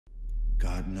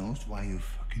God knows why you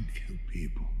fucking kill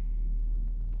people.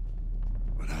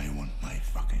 But I want my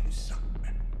fucking son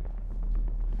back.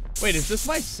 Wait, is this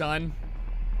my son?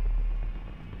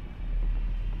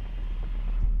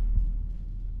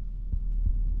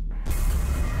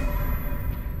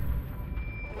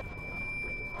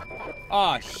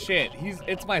 Oh shit,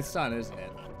 it's my son, isn't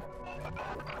it?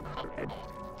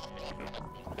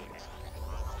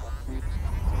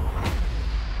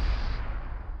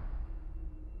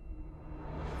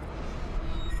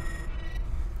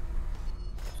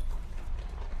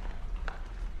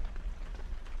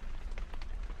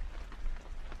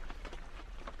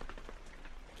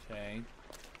 Okay.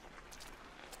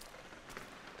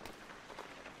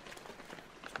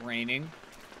 It's raining.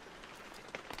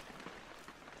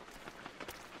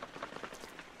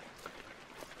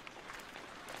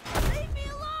 Leave me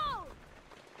alone!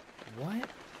 What?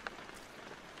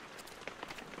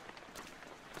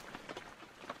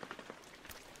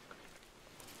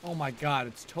 Oh my god,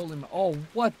 it's totally... Oh,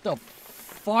 what the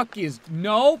fuck is...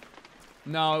 Nope!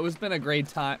 No, it's been a great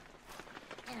time.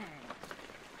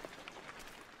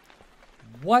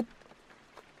 What?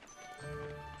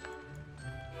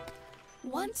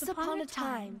 Once upon a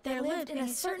time, there lived in a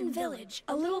certain village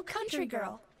a little country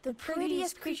girl, the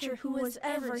prettiest creature who was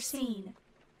ever seen.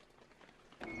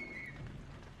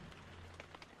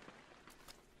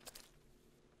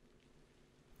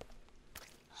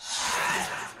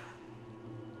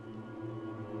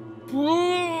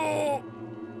 Oh,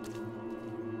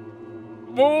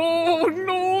 oh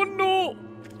no, no!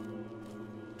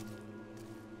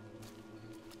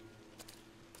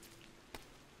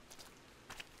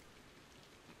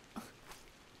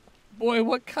 Boy,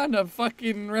 what kind of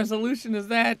fucking resolution is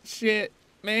that shit,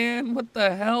 man? What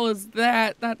the hell is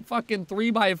that? That fucking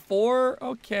 3x4?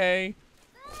 Okay.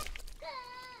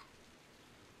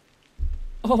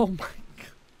 Oh my god.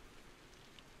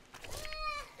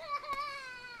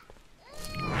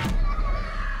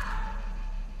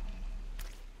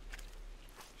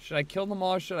 Should I kill them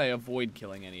all or should I avoid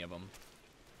killing any of them?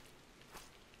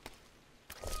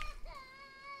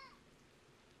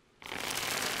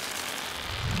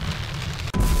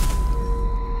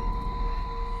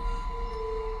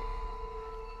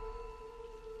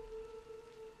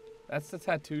 That's the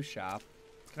tattoo shop.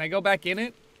 Can I go back in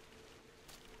it?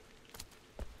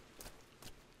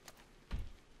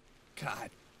 God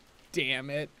damn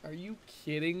it. Are you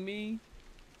kidding me?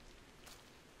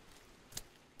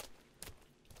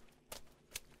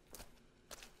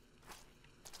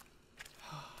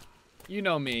 You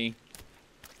know me.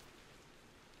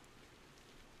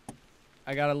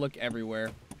 I gotta look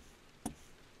everywhere.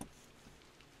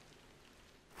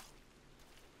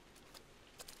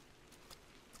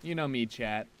 You know me,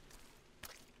 chat.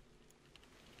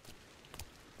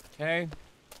 Okay.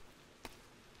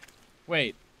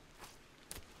 Wait.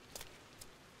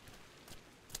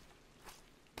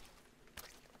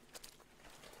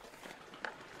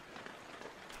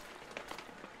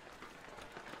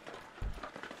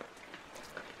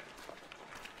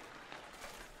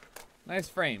 Nice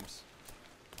frames.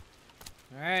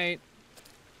 Alright.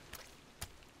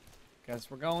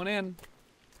 Guess we're going in.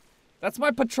 That's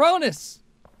my Patronus!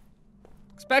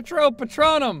 Spectro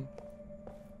Patronum!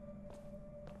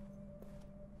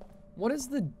 What does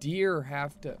the deer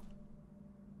have to...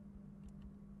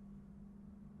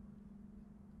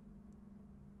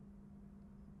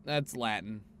 That's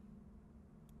Latin.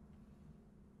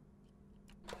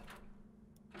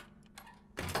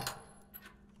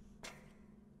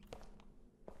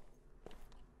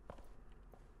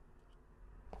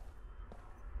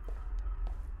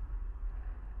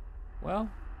 Well,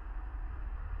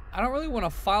 I don't really want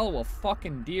to follow a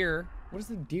fucking deer. What does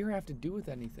the deer have to do with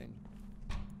anything?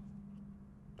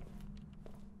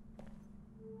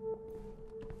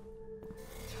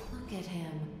 Look at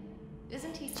him.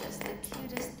 Isn't he just the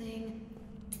cutest thing?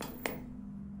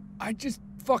 I just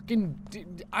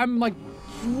fucking... I'm like...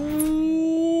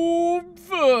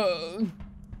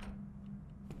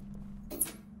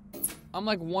 I'm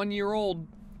like 1 year old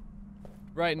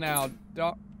right now.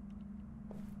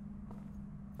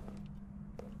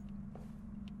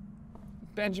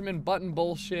 Benjamin Button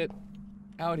bullshit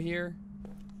out here.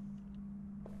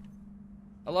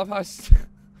 I love how I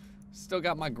still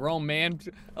got my grown man.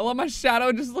 I love my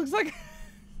shadow just looks like...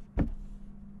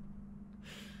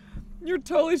 You're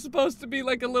totally supposed to be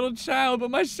like a little child, but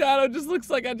my shadow just looks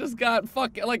like I just got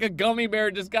fucking... Like a gummy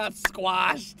bear just got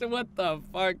squashed. What the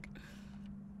fuck?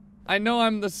 I know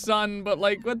I'm the son, but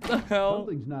like, what the hell?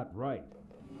 Something's not right.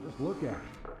 Just look at it.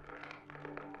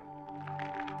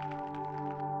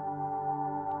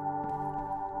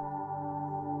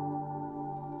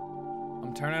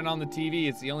 turn it on the TV.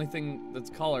 It's the only thing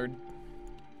that's colored.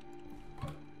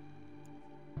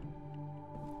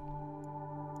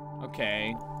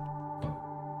 Okay.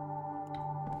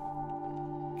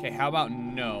 Okay, how about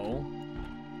no?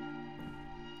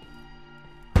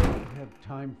 I don't have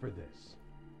time for this.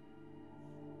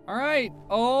 Alright.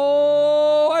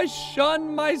 Oh, I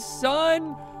shunned my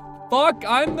son. Fuck,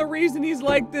 I'm the reason he's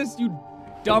like this, you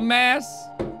dumbass.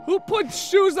 Who put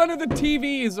shoes under the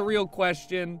TV is the real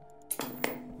question.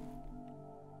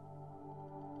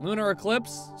 Lunar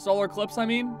eclipse? Solar eclipse, I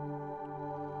mean?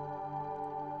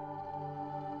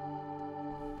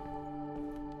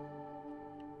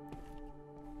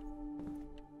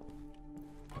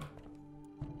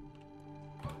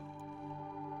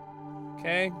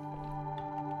 Okay.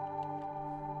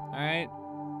 Alright.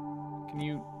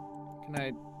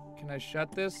 Can I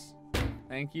shut this?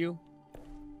 Thank you.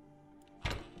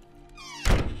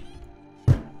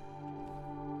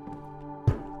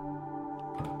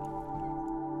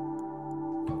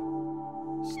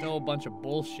 Still a bunch of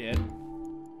bullshit.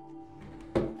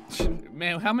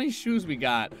 Man, how many shoes we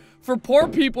got? For poor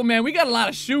people, man, we got a lot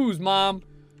of shoes, Mom.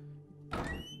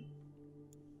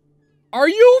 Are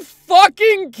you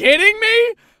fucking kidding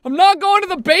me? I'm not going to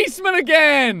the basement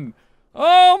again.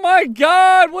 Oh my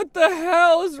god, what the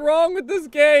hell is wrong with this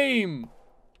game?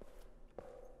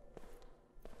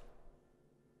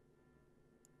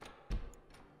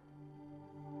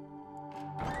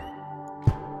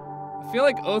 I feel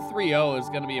like 030 is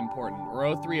gonna be important, or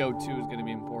 0302 is gonna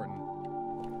be important.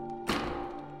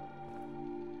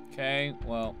 Okay,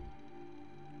 well.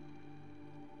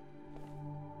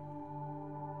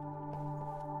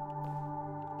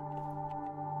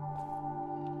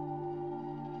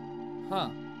 Huh.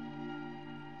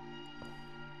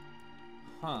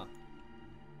 Huh.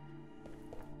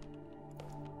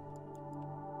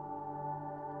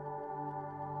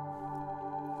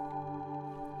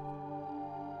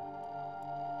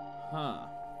 Huh.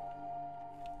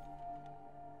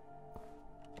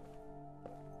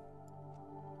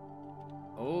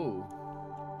 Oh.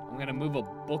 I'm gonna move a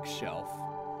bookshelf.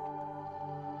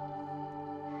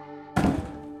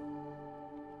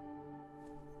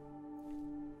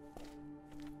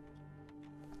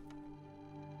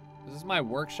 Is this my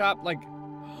workshop? Like,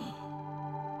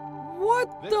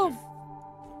 what the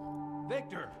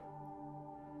Victor!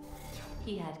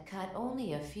 He had cut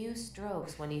only a few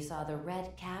strokes when he saw the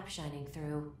red cap shining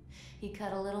through. He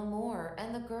cut a little more,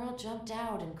 and the girl jumped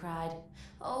out and cried,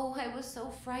 "Oh, I was so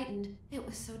frightened. It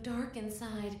was so dark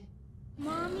inside."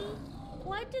 Mommy,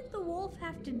 why did the wolf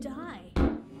have to die?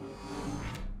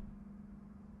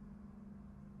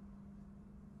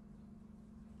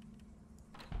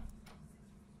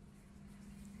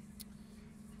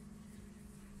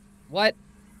 What?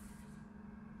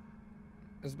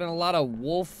 There's been a lot of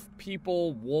wolf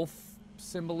people, wolf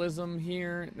symbolism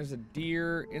here. There's a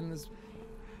deer in this.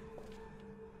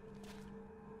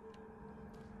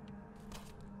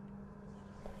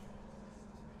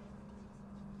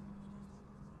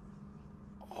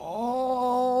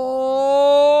 Oh,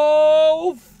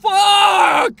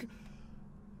 fuck!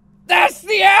 That's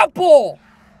the apple!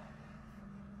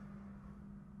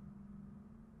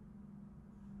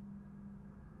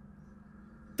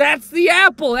 That's the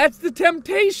apple! That's the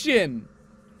temptation!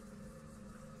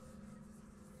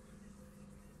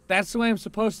 That's the way I'm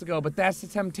supposed to go, but that's the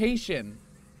temptation.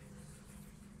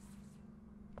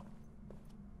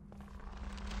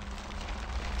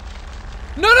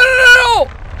 No, no, no, no, no!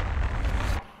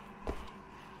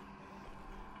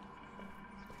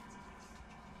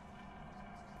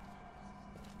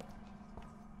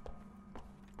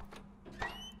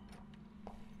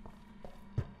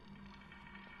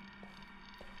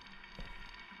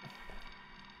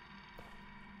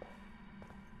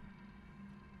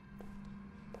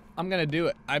 I'm gonna do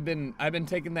it. I've been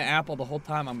taking the apple the whole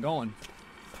time. I'm going.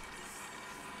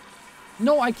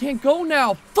 No, I can't go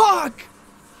now. Fuck!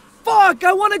 Fuck!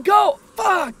 I wanna go!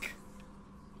 Fuck!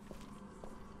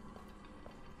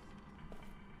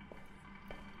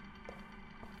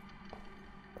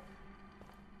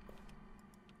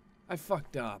 I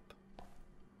fucked up.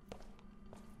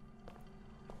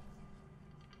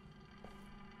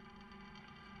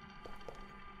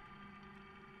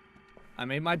 I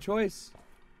made my choice.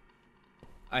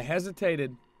 I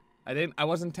hesitated. I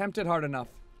wasn't tempted hard enough.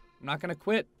 I'm not gonna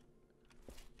quit.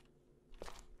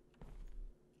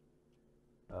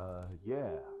 Yeah.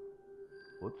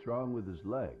 What's wrong with his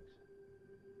legs?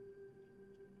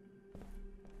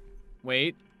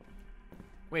 Wait.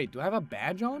 Wait, do I have a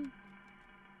badge on?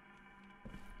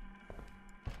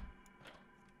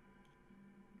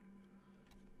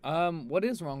 What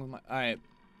is wrong with my... Alright.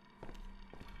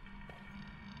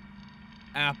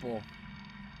 Apple.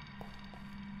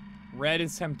 Red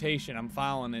is temptation. I'm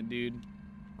following it, dude.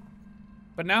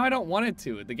 But now I don't want it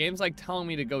to. The game's like telling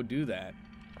me to go do that.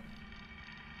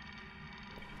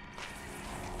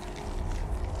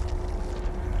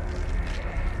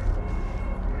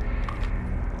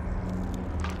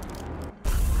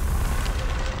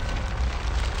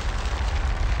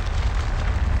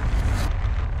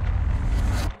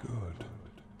 Good.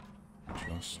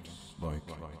 Just like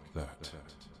that.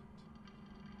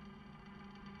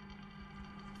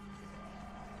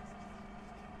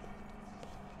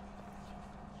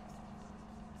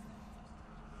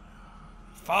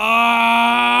 Fuck!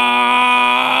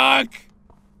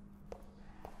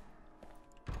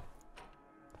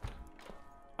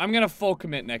 I'm gonna full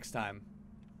commit next time.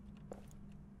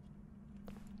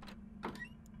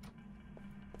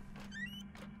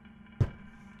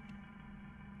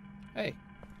 Hey.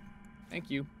 Thank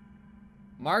you.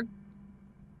 Mark?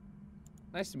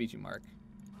 Nice to meet you, Mark.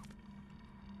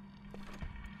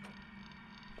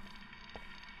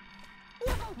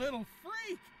 Little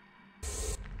freak!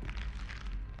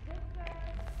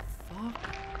 Fuck.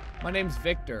 My name's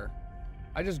Victor.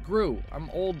 I just grew. I'm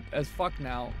old as fuck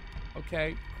now.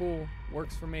 Okay, cool.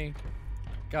 Works for me.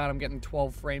 God, I'm getting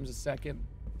 12 frames a second.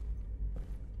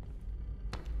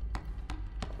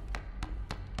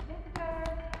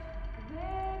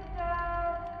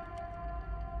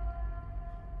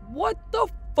 What the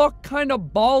fuck kind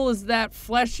of ball is that?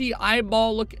 Fleshy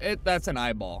eyeball look it that's an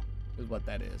eyeball, is what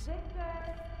that is.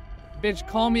 Bitch,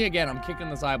 call me again. I'm kicking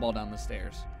this eyeball down the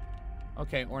stairs.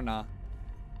 Okay, or nah.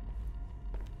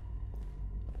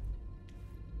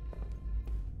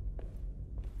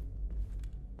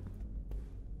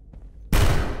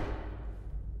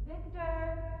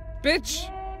 Bitch!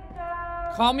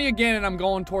 Call me again and I'm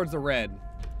going towards the red.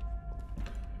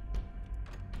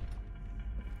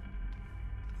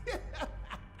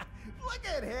 Look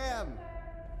at him!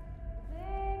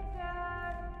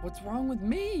 What's wrong with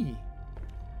me?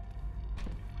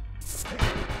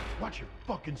 Watch your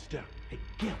fucking step. Hey,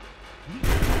 Gimp.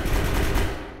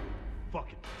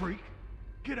 Fucking freak.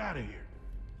 Get out of here.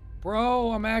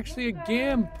 Bro, I'm actually a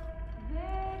gimp.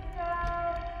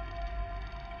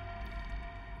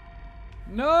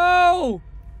 No!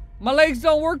 My legs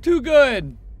don't work too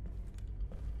good.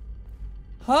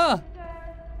 Huh?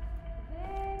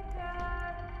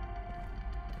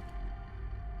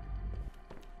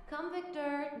 Come,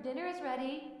 Victor. Dinner is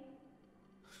ready.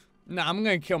 Nah, I'm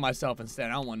gonna kill myself instead.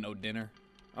 I don't want no dinner.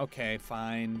 Okay,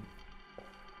 fine.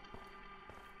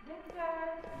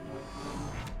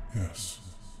 Yes.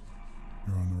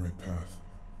 You're on the right path.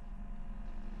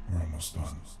 We're almost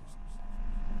done.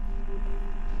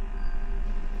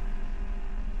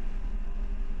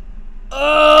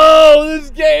 Oh, this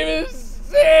game is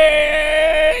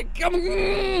sick!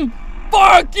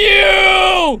 Fuck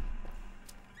you!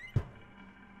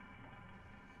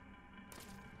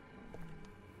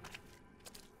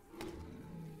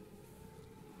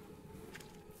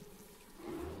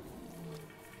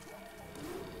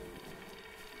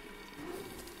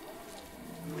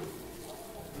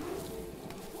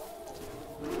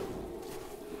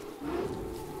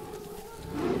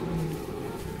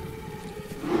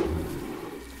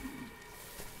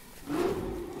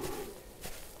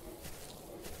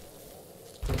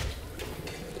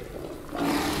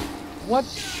 What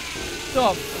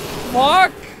the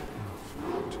fuck?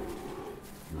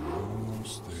 You're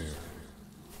almost there.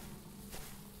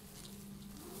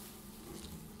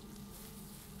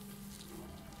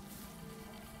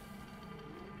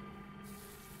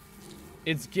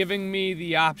 It's giving me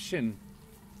the option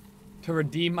to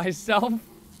redeem myself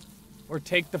or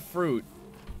take the fruit.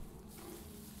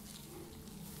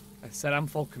 I said I'm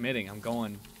full committing. I'm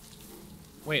going.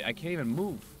 Wait, I can't even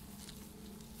move.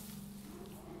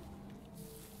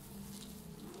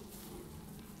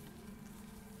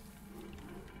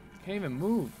 Can't even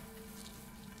move.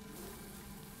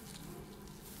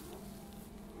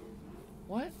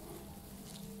 What?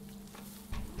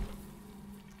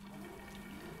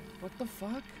 What the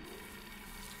fuck?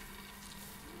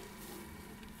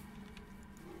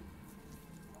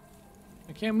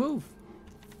 I can't move.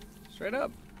 Straight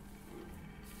up.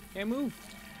 Can't move.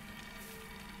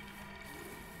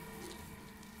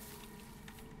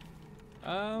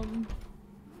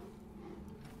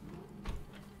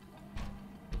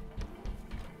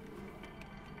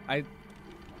 I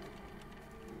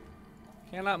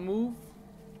cannot move.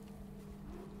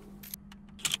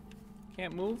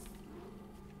 Can't move.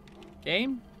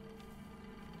 Game?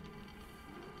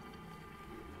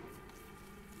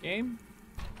 Game?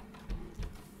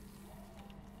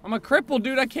 I'm a cripple,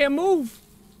 dude. I can't move.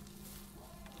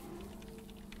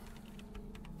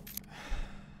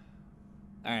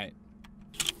 Alright.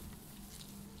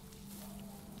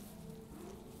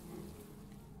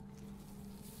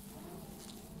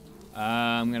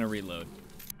 I'm gonna reload.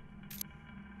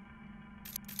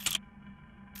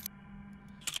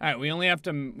 Alright, we only have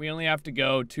to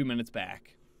go 2 minutes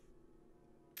back.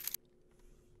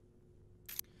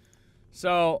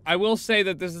 So, I will say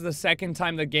that this is the second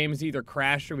time the game has either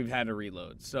crashed or we've had to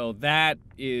reload. So, that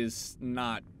is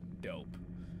not dope.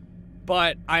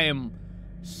 But I am...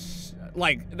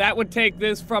 Like, that would take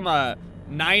this from a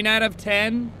 9 out of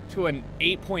 10 to an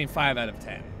 8.5 out of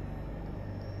 10.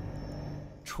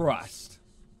 Trust.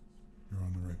 You're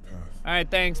on the right path. Alright,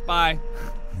 thanks, bye.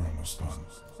 You're almost done.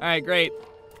 Alright, great.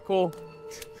 Cool.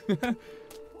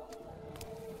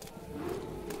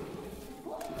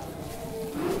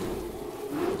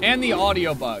 And the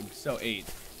audio bug, so 8.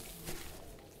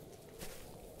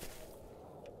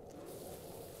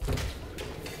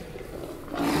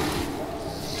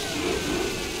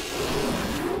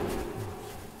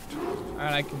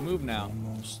 Alright, I can move now.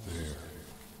 Almost there.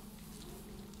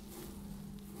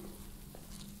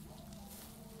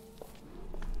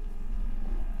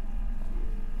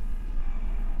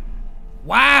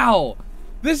 Wow!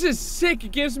 This is sick.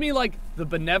 It gives me, like, the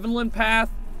benevolent path,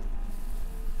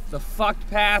 the fucked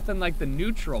path, and, like, the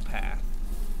neutral path.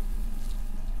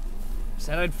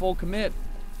 Said I'd full commit.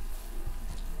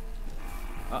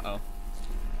 Uh-oh.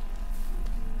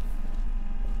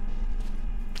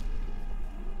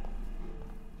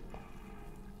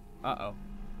 Uh-oh.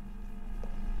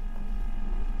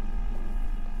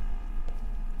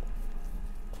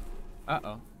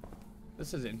 Uh-oh.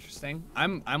 This is interesting.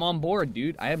 I'm on board,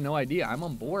 dude. I have no idea. I'm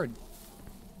on board.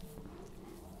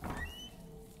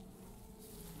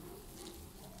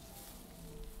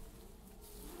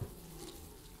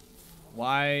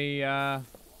 Why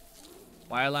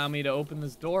allow me to open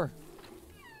this door?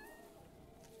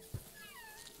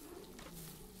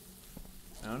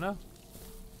 I don't know.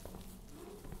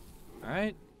 All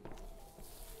right.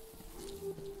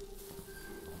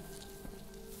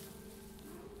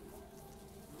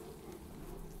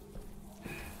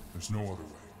 There's no other way.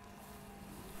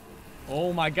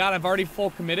 Oh my god, I've already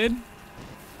full committed?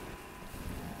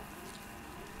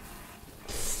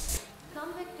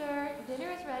 Come, Victor.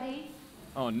 Dinner is ready.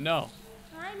 Oh no.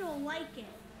 I don't like it.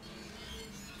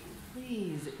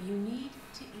 Please, you need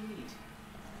to eat.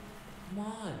 Come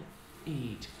on,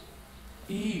 eat.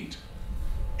 Eat.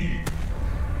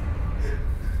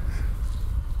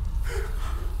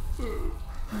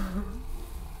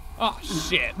 Oh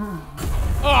shit.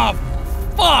 Oh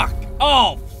fuck.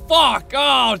 Oh fuck.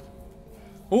 Oh.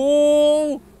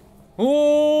 Oh.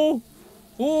 Oh.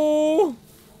 Oh.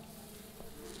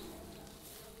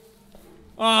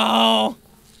 Oh.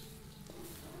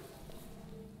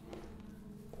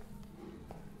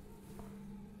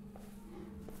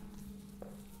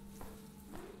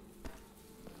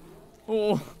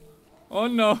 Oh. Oh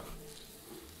no.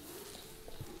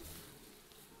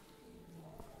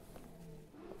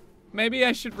 Maybe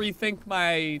I should rethink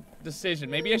my decision.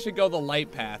 Maybe I should go the light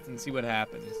path and see what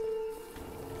happens.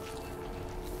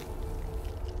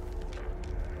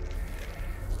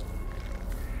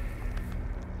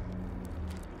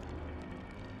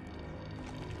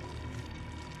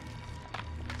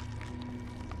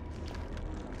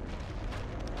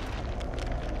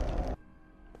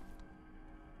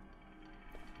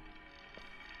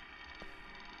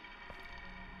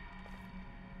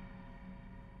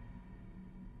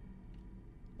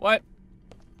 What?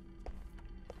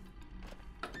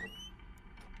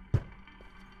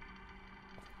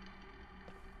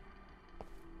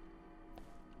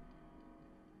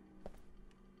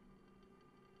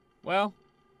 Well,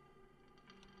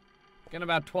 getting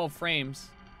about 12 frames.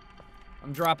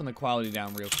 I'm dropping the quality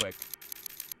down real quick.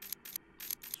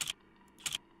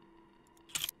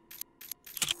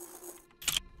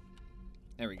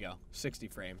 There we go, 60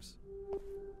 frames.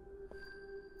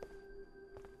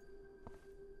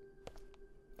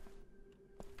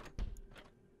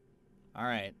 All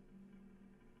right.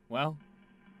 Well.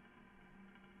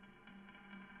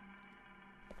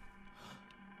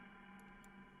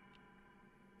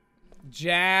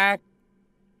 Jacked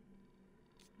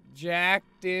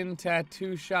in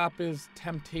tattoo shop is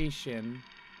temptation.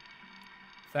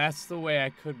 That's the way I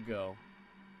could go.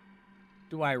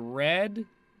 Do I red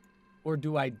or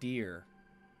do I deer?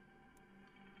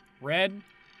 Red,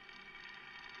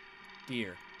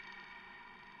 deer.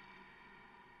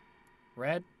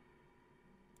 Red,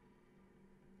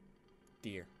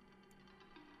 deer.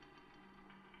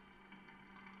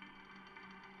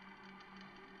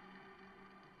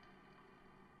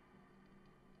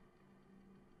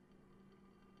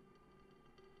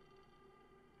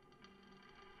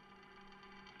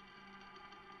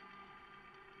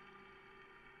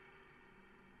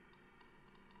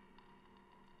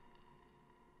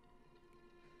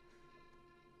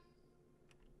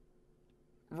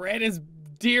 Red is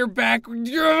deer back.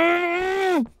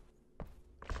 Hurry!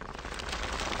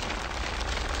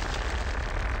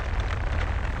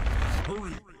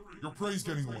 Your prey's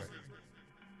getting away.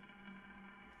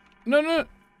 No, no. It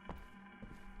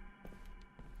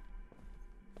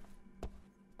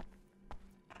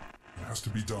has to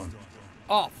be done.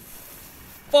 Oh,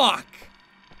 fuck.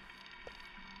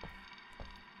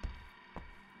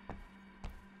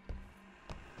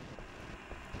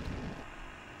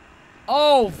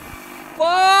 Oh,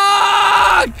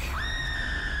 fuck!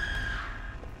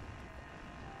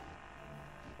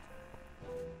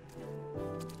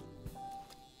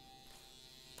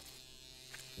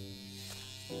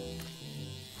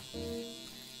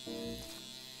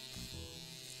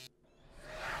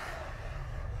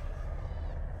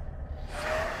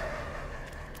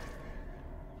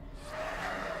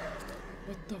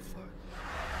 What the fuck?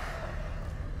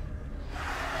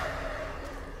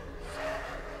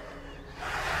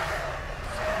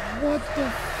 What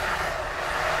the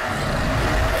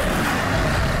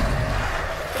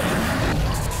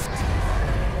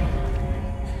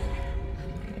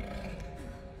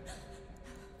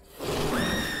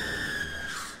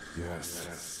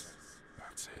Yes.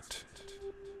 That's it.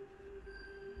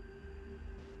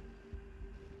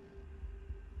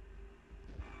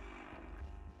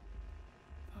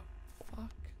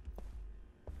 fuck?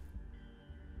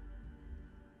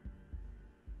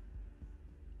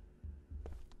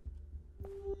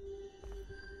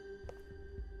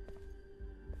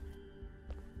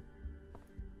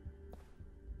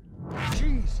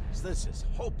 Jesus, this is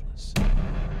hopeless.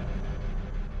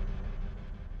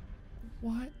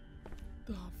 What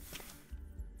the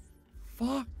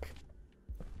fuck?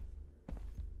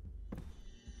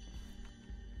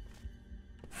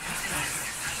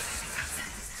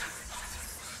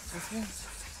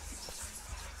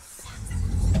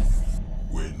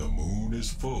 When the moon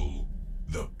is full,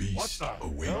 the beast What the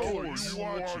awakens. hell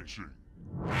are you watching?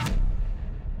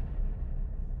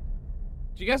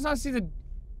 Do you guys not see the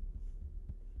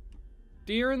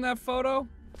deer in that photo?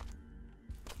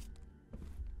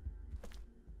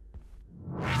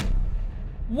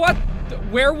 What? The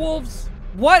werewolves?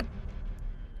 What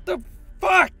the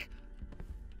fuck?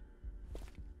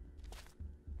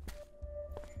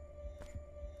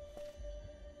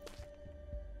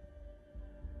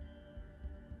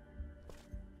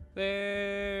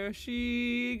 There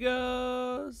she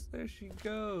goes. There she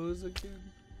goes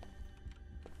again.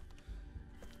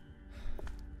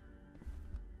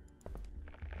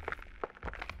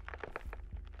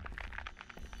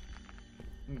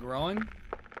 I'm growing.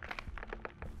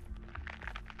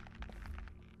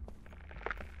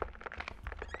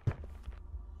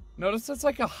 Notice it's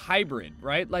like a hybrid,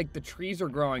 right? Like the trees are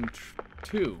growing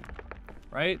too,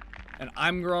 right? And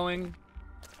I'm growing.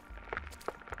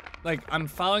 Like I'm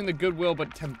following the goodwill,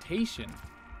 but temptation.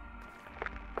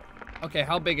 Okay,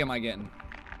 how big am I getting?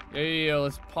 Yo,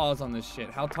 let's pause on this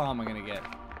shit. How tall am I gonna get?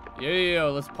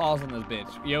 Yo, let's pause on this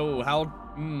bitch. Yo, how?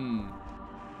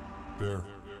 There.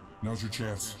 Now's your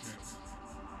chance.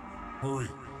 Hurry.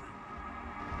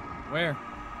 Where?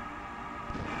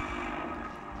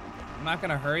 I'm not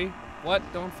gonna hurry. What?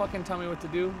 Don't fucking tell me what to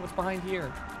do. What's behind here?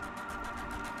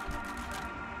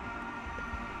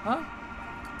 Huh?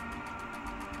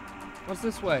 What's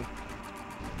this way?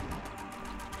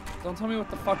 Don't tell me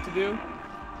what the fuck to do.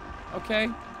 Okay?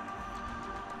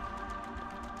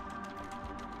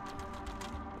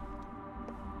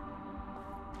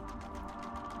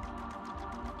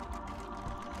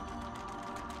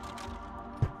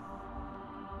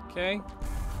 Okay.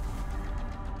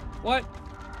 What?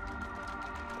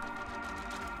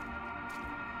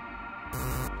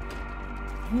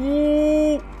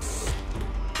 Whoa.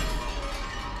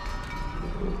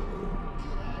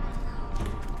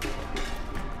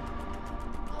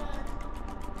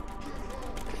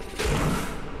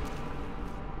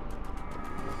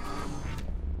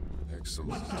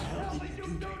 Excellent.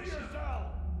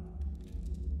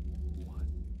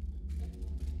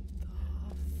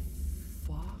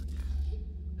 Fuck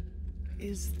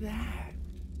is that?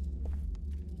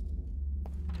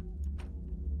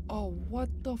 Oh, what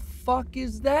the fuck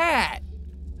is that?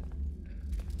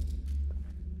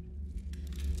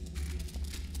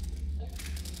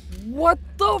 What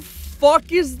the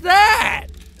fuck is that?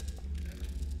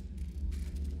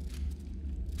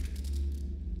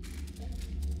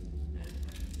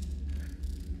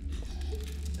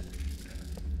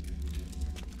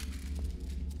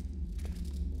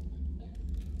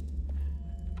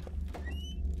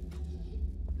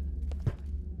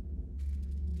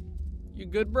 You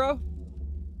good, bro?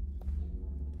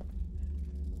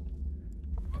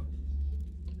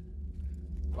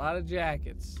 lot of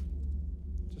jackets.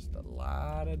 Just a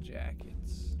lot of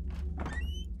jackets.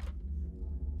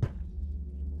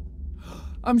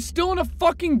 I'm still in a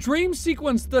fucking dream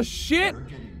sequence. The shit. We're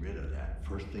getting rid of that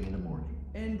first thing in the morning.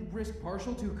 And risk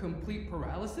partial to complete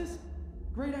paralysis?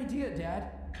 Great idea,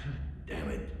 Dad. Damn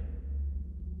it.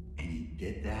 And he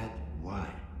did that? Why?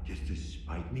 Just to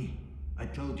spite me? I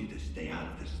told you to stay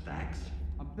out of the stacks.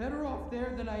 I'm better off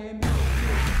there than I am here.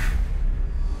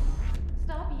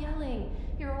 Stop yelling.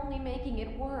 You're only making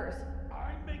it worse.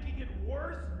 I'm making it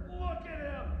worse? Look at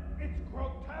him! It's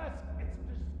grotesque! It's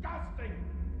disgusting!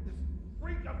 This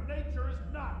freak of nature is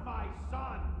not my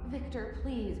son! Victor,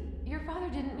 please. Your father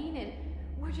didn't mean it.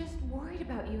 We're just worried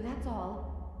about you, that's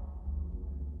all.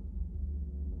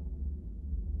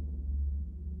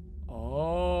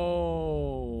 Oh.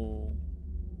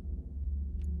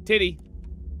 Titty.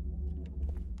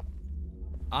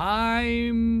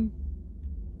 I'm...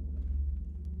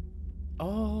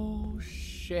 Oh,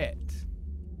 shit.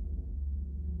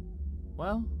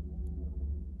 Well,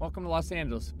 welcome to Los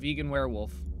Angeles, vegan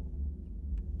werewolf.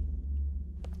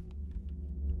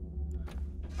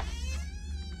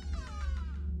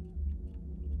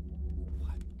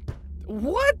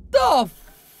 What the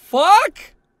fuck?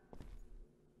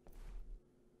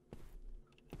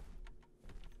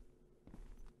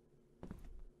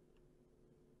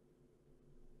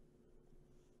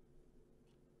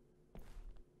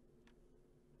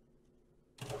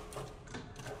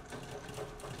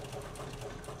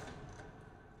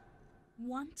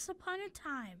 Once upon a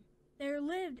time, there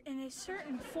lived in a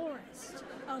certain forest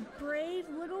a brave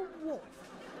little wolf,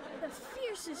 the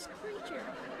fiercest creature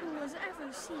who was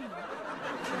ever seen.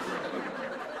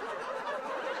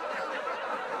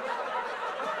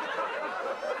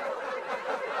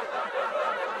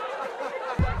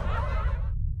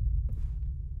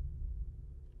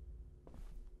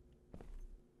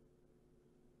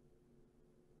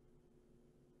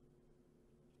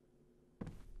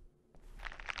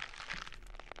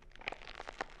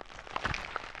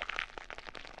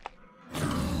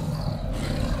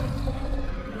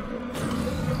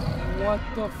 What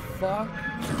the fuck?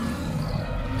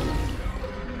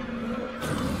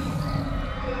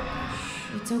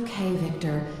 It's okay,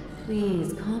 Victor.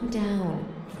 Please, calm down.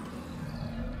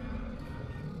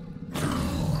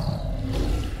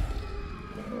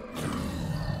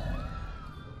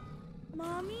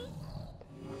 Mommy?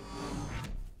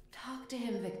 Talk to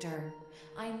him, Victor.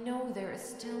 I know there is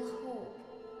still hope.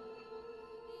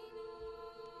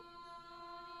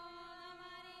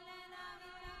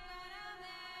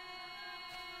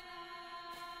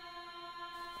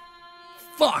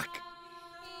 Fuck!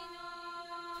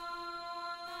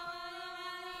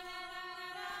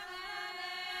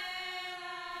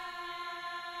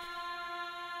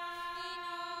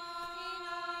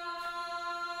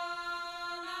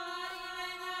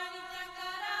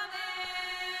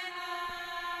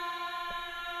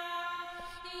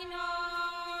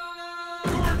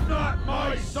 You're not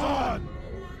my son!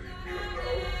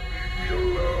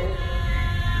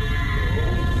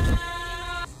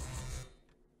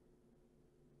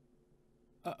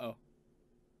 Uh-oh.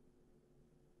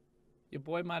 Your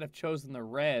boy might have chosen the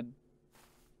red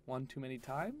one too many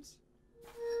times?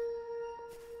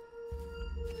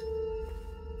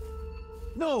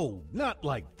 No, not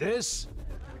like this.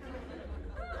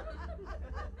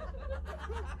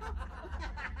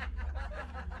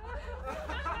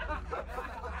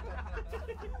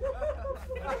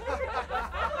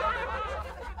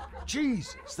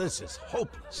 Jesus, this is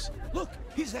hopeless. Look,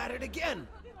 he's at it again.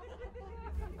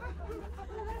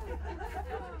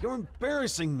 You're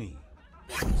embarrassing me.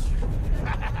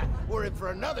 We're in for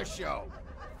another show.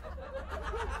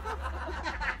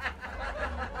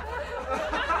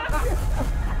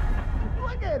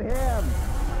 Look at him!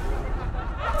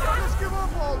 Just give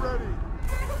up already!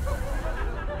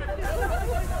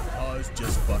 Oh, it's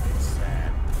just fucking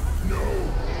sad. No!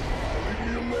 Leave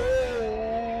me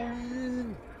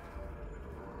alone!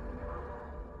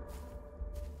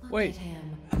 Look Wait. at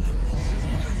him.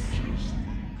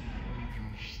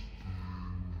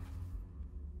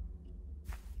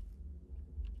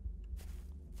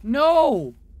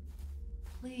 No!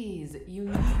 Please, you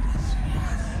need...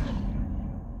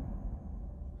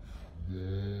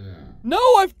 No,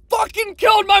 I fucking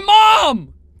killed my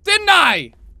mom! Didn't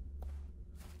I?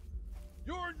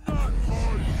 You're not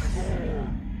my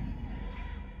son!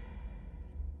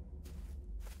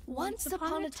 Once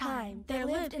upon a time, there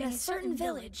lived in a certain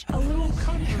village a little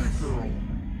country girl.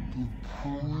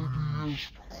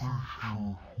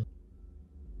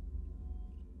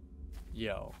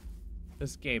 Yo,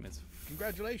 this game is...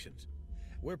 Congratulations.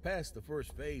 We're past the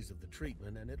first phase of the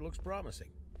treatment, and it looks promising.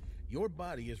 Your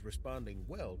body is responding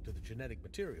well to the genetic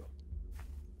material.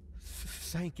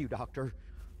 Thank you, Doctor.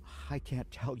 I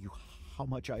can't tell you how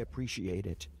much I appreciate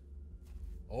it.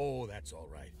 Oh, that's all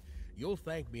right. You'll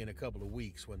thank me in a couple of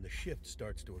weeks when the shift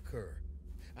starts to occur.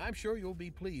 I'm sure you'll be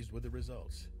pleased with the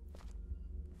results.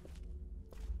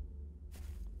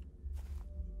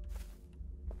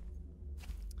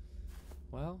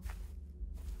 Well...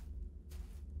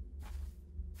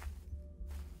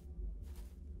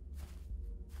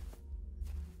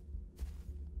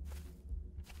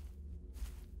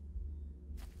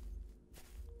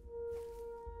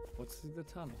 what's through the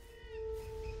tunnel?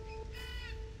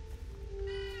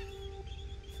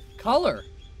 Color!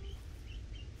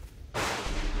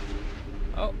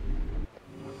 Oh.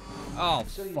 Oh,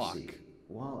 so fuck. You see,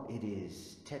 while it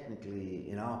is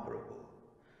technically inoperable,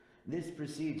 this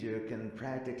procedure can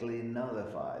practically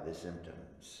nullify the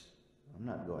symptoms. I'm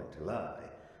not going to lie,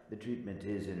 the treatment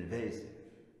is invasive,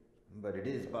 but it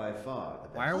is by far the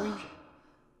best. Why are we...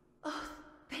 Oh,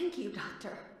 thank you,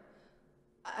 Doctor.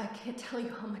 I can't tell you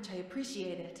how much I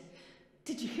appreciate it.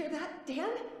 Did you hear that, Dan?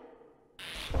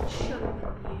 Should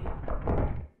have been you.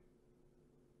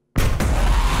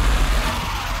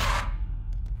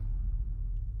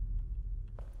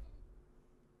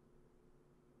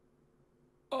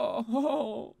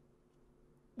 Oh,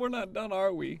 we're not done,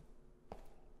 are we?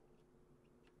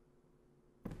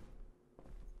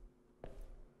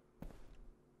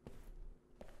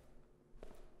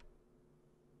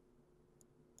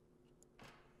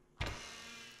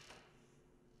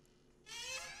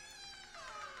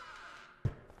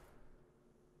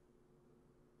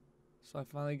 So I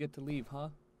finally get to leave, huh?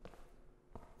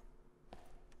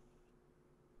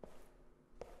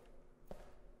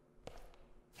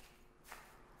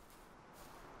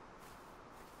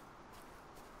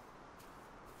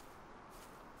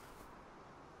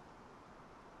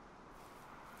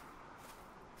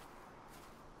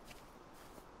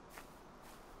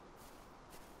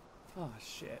 Oh,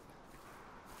 shit.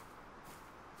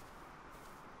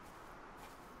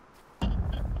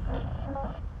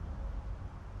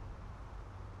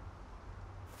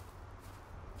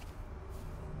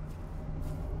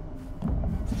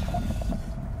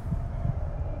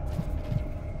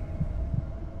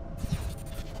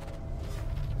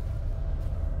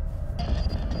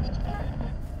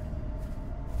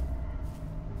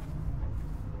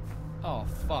 Oh,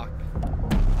 fuck.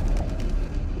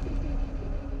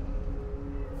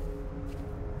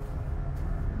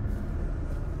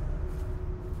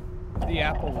 The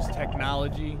apple was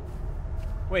technology.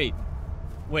 Wait.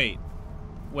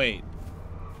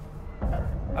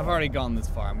 I've already gone this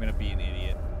far. I'm gonna be an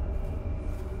idiot.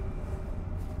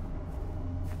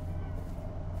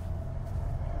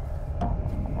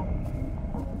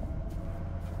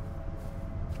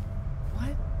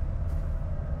 What?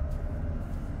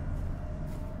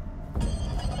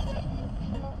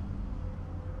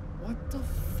 What the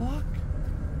fuck?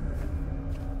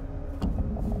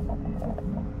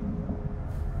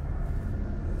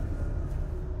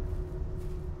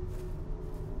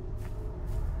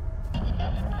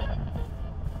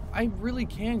 I really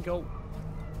can go.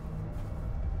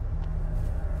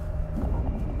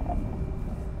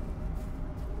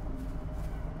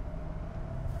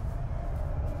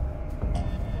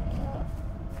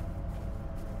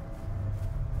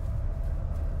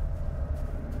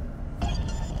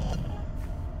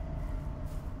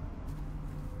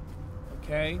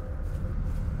 Okay.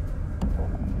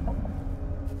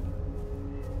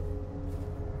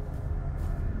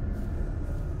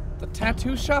 The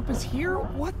tattoo shop is here?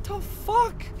 What the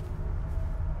fuck?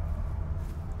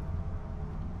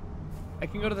 I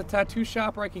can go to the tattoo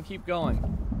shop or I can keep going. You're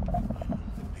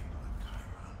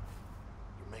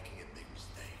making a big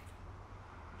mistake.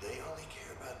 They only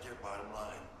care about their bottom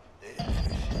line. They don't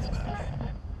give a shit about you.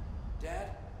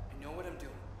 Dad, I know what I'm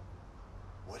doing.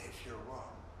 What if you're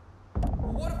wrong?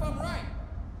 Well, what if I'm right?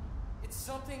 It's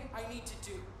something I need to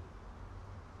do.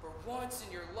 For once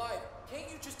in your life, can't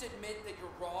you just admit that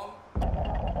you're wrong?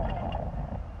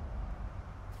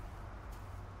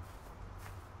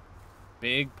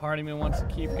 Big part of me wants to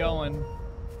keep going.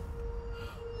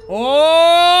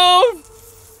 Oh,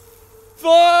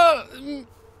 fuck!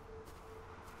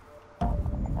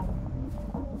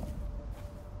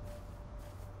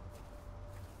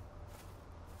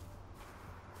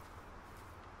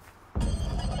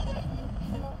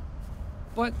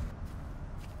 But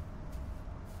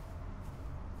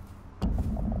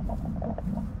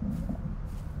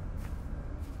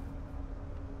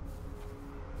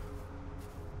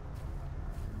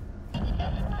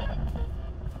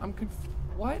I'm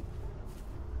what?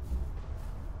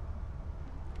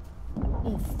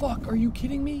 Oh fuck, are you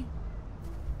kidding me?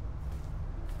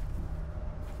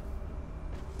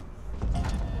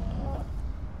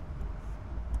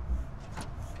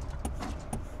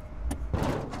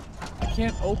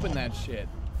 can't open that shit.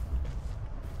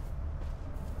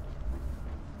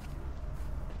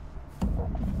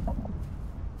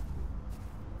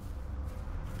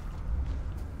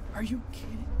 Are you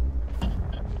kidding?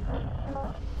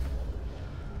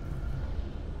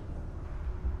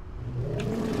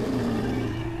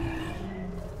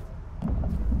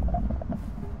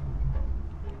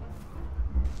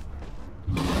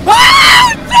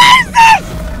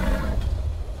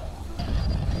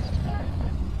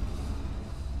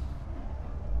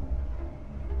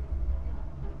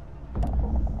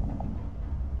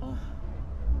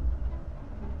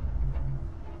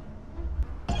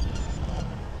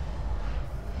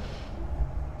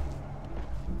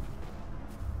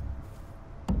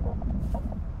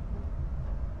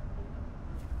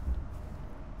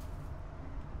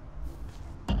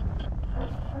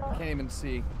 Can't even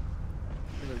see.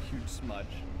 Look at a huge smudge.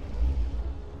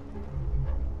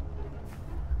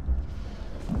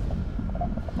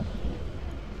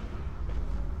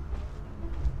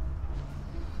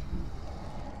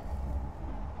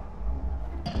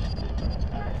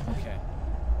 Okay.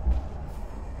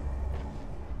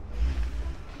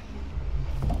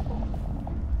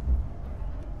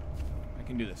 I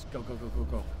can do this. Go, go, go, go,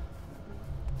 go.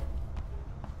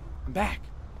 I'm back.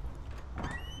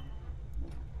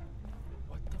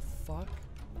 Fuck?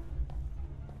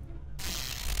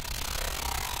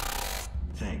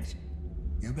 Thanks.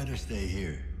 You better stay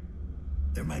here.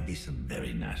 There might be some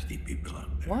very nasty people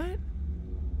out there. What?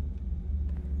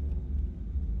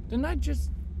 Didn't I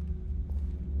just...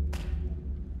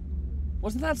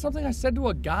 Wasn't that something I said to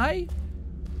a guy?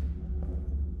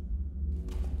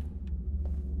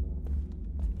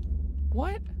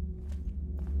 What?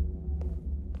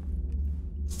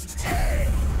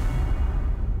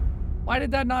 Why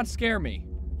did that not scare me?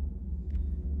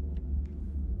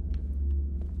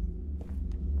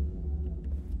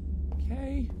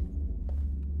 Okay.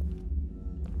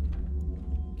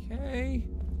 Okay.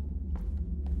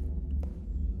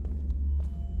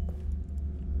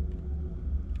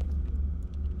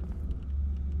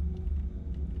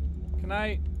 Can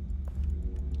I...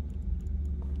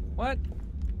 What?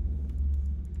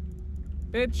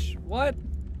 Bitch, what?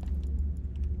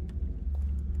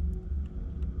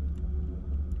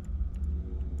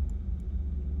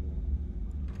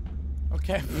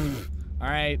 Okay.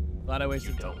 Alright. Glad I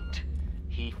wasted time. You don't.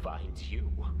 He finds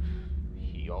you.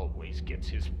 He always gets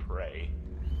his prey.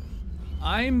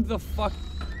 I'm the fuck...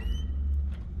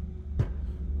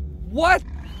 What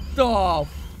the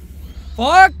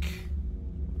fuck?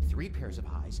 3 pairs of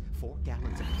eyes, 4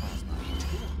 gallons of plasma,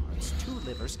 2 hearts, 2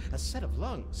 livers, a set of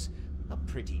lungs. A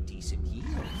pretty decent yield.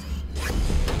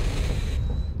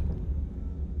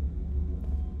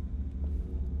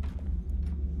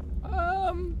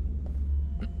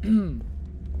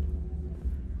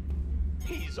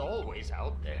 He's always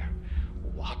out there,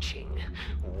 watching,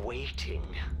 waiting.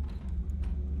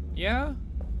 Yeah?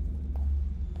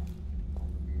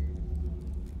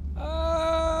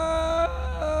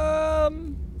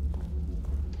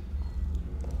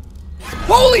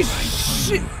 Holy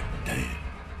shit!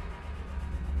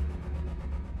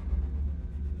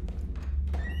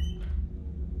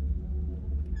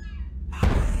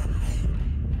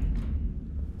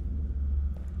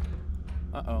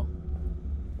 Uh-oh.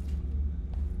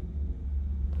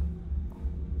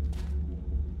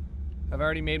 I've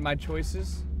already made my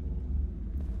choices.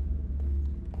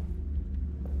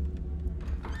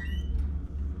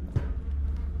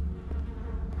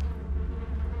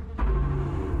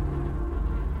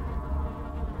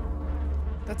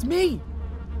 That's me!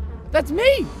 That's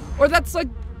me! Or that's like...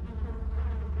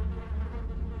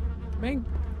 main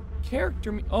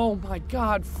character me. Oh my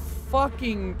god,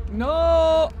 fucking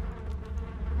no!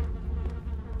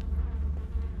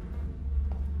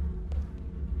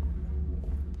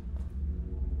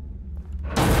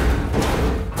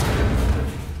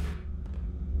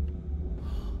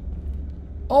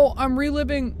 Oh, I'm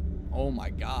reliving. Oh my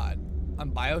god.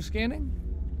 I'm bioscanning?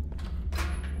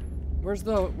 Where's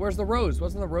the rose?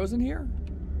 Wasn't the rose in here?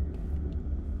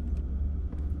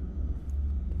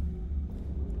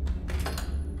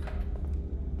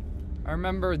 I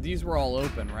remember these were all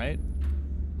open, right?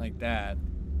 Like that.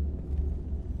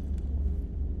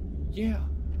 Yeah.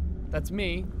 That's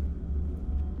me.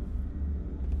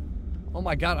 Oh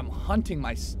my god, I'm hunting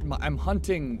I'm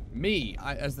hunting me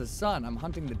as the son. I'm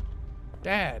hunting the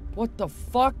dad. What the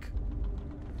fuck?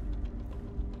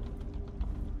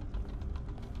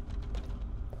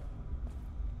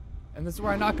 And this is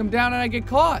where I knock him down and I get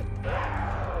caught.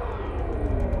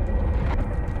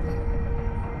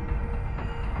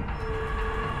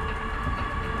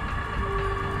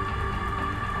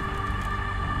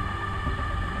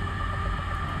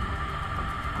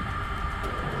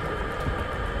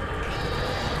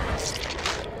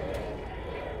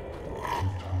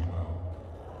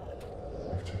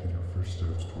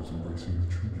 towards embracing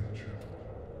your true nature,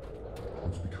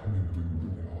 towards becoming who you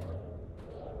really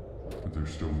are. But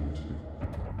there's still more to do.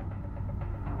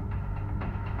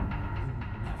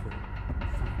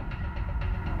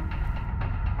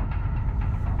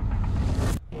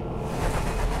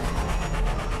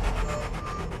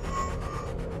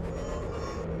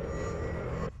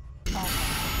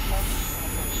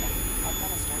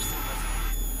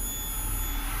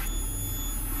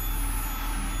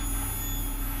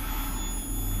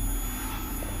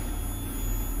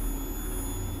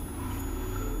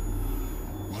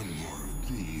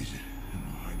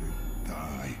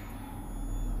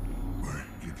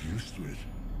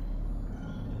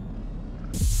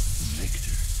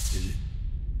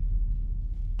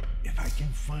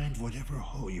 Whatever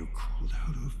hole you crawled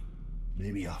out of,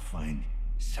 maybe I'll find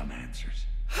some answers.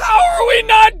 How are we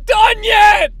not done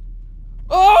yet?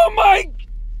 Oh my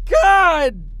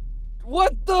god!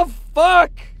 What the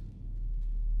fuck?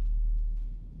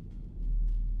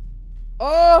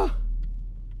 Oh!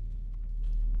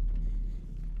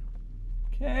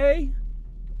 Okay.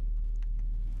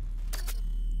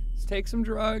 Let's take some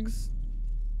drugs.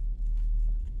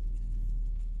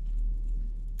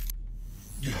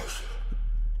 Yes.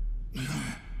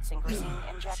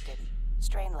 Synchrosine injected.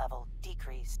 Strain level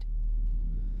decreased.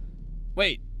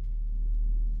 Wait.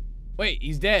 Wait,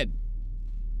 he's dead.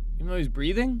 Even though he's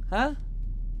breathing? Huh?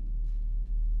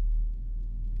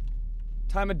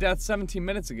 Time of death 17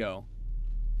 minutes ago.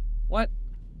 What?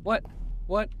 What?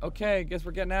 What? Okay, guess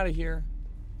we're getting out of here.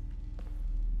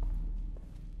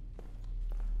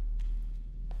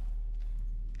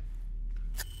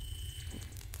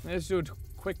 Let's do a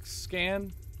quick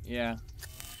scan. Yeah.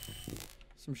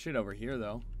 Some shit over here,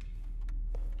 though.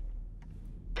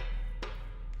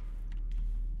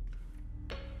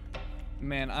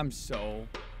 Man, I'm so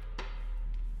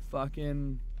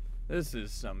fucking... This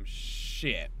is some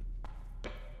shit.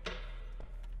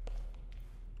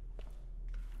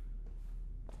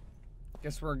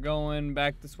 Guess we're going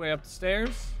back this way up the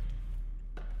stairs.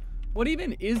 What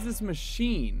even is this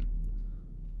machine?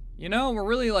 You know, we're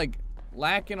really, like,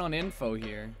 lacking on info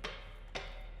here.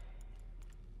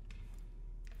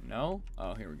 No?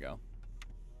 Oh, here we go.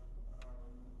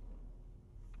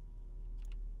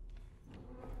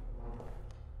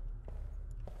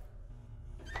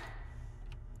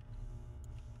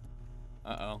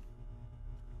 Uh-oh.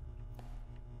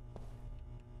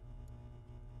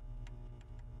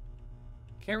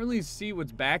 Can't really see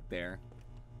what's back there.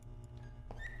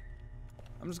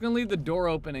 I'm just gonna leave the door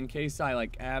open in case I,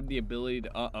 like, have the ability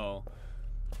to... Uh-oh.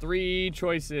 3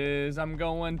 choices. I'm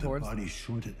going towards... The body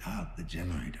shorted out the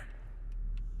generator.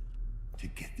 To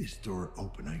get this door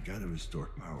open, I gotta restore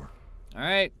power.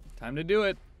 Alright, time to do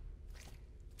it.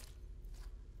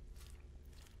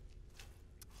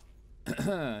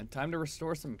 Time to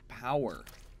restore some power.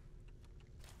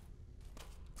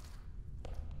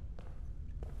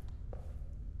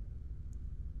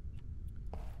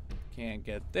 Can't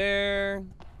get there.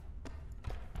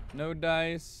 No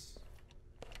dice.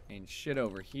 Ain't shit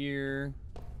over here.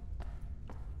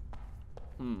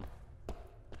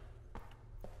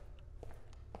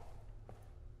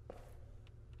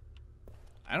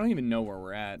 I don't even know where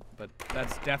we're at, but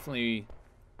that's definitely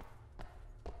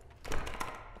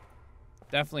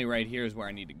right here is where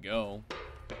I need to go.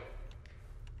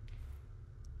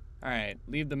 Alright,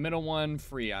 leave the middle one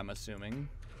free, I'm assuming.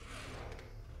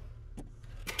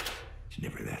 It's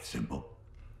never that simple.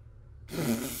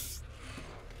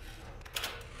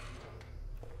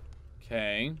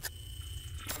 Okay.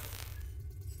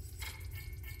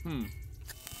 We've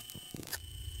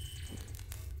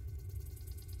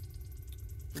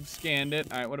scanned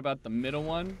it. Alright, what about the middle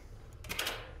one?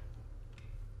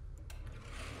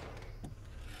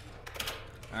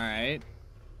 Alright.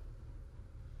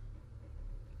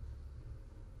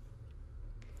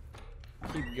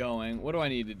 Keep going. What do I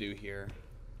need to do here?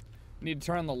 I need to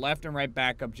turn on the left and right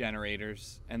backup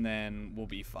generators, and then we'll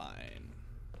be fine.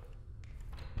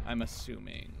 I'm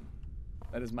assuming.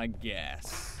 That is my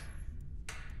guess.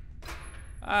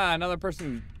 Ah, another person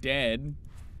who's dead.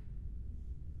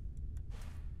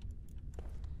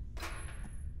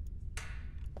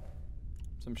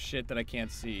 Some shit that I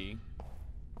can't see.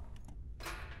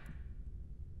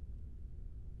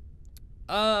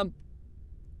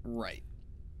 Right.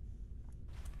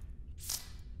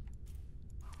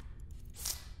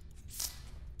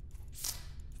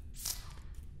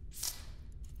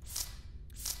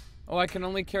 Oh, I can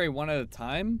only carry one at a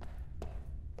time?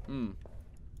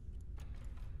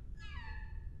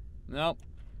 Nope.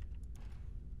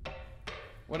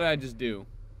 What did I just do?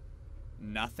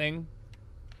 Nothing?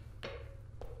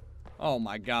 Oh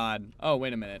my god. Oh,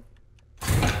 wait a minute.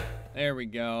 There we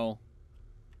go.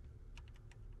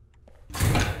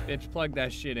 Bitch, plug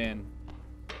that shit in.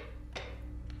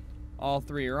 All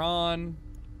 3 are on.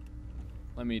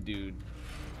 Let me do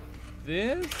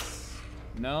this.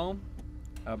 No.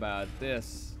 How about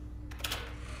this?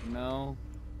 No.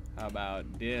 How about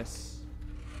this?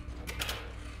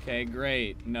 Okay,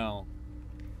 great. No.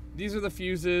 These are the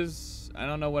fuses. I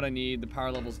don't know what I need. The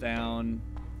power level's down.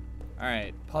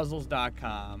 Alright,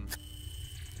 puzzles.com.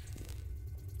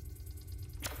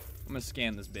 I'm gonna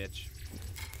scan this bitch.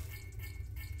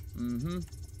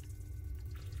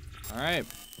 Alright.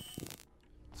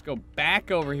 Let's go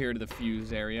back over here to the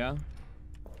fuse area.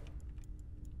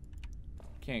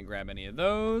 Can't grab any of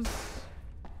those.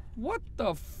 What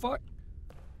the fuck?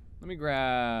 Let me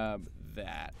grab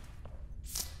that.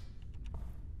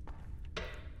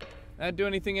 That do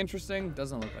anything interesting?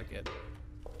 Doesn't look like it.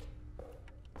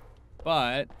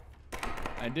 But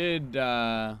I did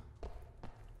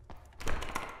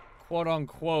quote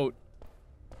unquote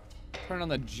turn on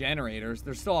the generators.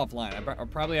 They're still offline. I'll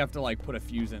probably have to like put a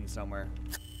fuse in somewhere.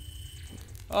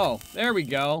 Oh, there we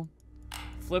go.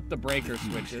 Flip the breaker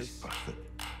switches.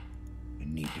 I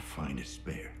need to find a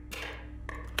spare.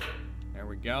 There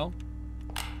we go.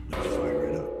 Let's fire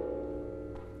it up.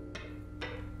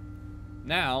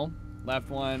 Now, left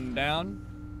one down.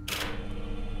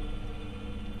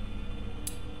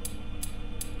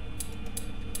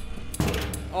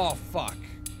 Oh, fuck.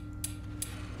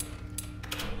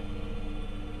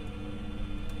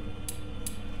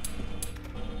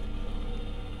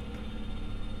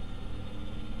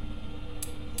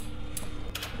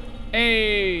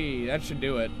 Hey, that should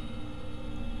do it.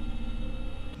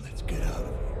 Let's get out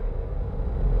of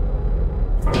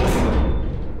here.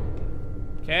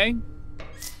 Okay.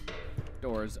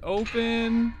 Doors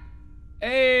open.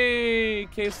 Hey,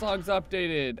 case log's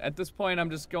updated. At this point, I'm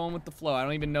just going with the flow. I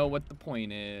don't even know what the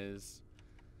point is.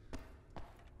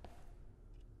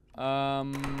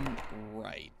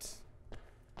 Right.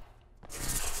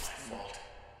 It's not my fault.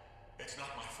 It's not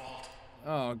my fault.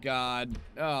 Oh, God.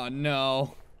 Oh,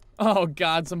 no. Oh,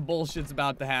 God, some bullshit's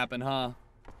about to happen, huh?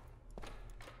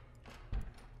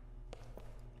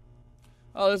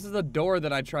 Oh, this is the door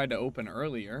that I tried to open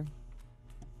earlier.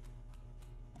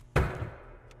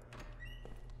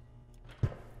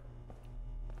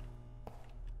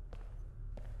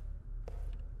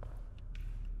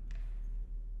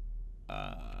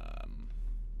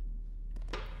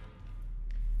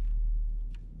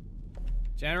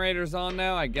 Generator's on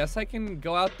now. I guess I can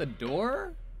go out the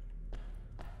door?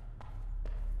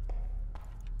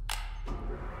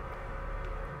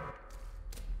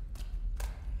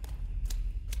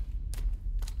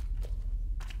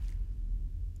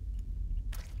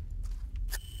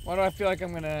 Why do I feel like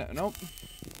I'm gonna... Nope.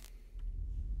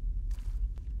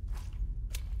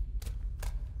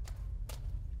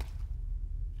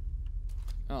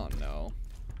 Oh, no.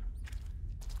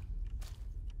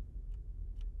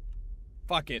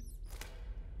 Fuck it.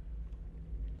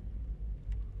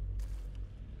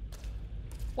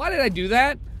 Why did I do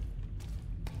that?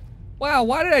 Wow,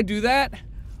 why did I do that?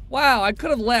 Wow, I could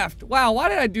have left. Wow, why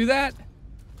did I do that?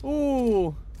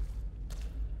 Ooh.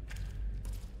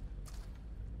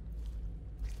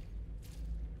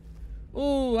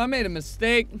 Ooh, I made a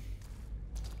mistake.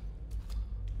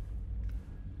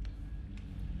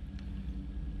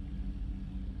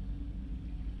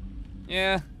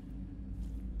 Yeah.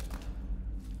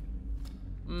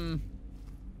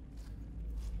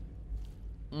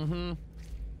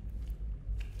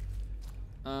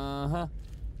 Uh-huh.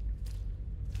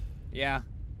 Yeah.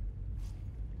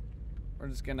 We're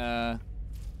just gonna...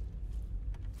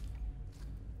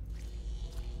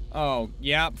 Oh,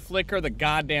 yeah, flicker the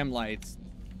goddamn lights.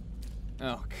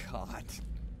 Oh, God.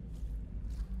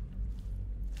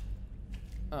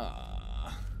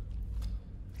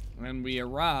 When we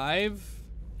arrive...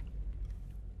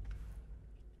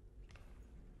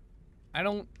 I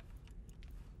don't...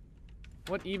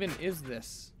 What even is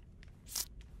this?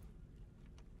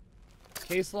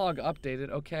 Case log updated,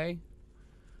 okay.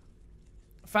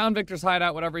 Found Victor's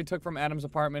hideout, whatever he took from Adam's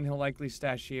apartment, he'll likely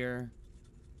stash here.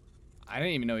 I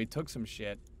didn't even know he took some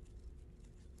shit.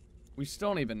 We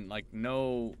still don't even, like,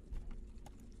 know...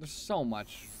 There's so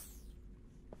much.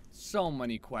 So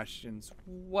many questions.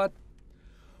 What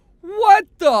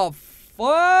the fuck?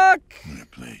 What a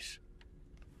place.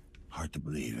 Hard to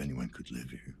believe anyone could live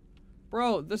here.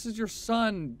 Bro, this is your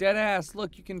son. Dead ass.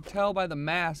 Look, you can tell by the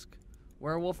mask.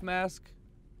 Werewolf mask.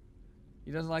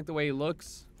 He doesn't like the way he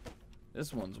looks.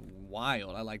 This one's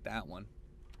wild. I like that one.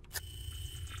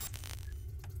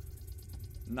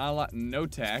 Not a lot. No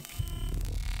tech.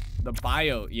 The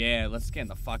bio. Yeah, let's scan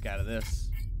the fuck out of this.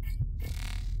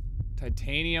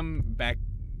 Titanium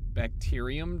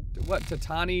bacterium? What?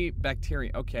 Titani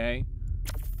bacterium. Okay.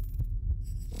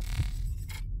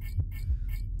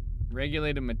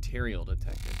 Regulated material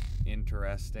detected.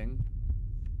 Interesting.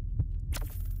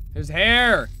 His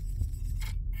hair!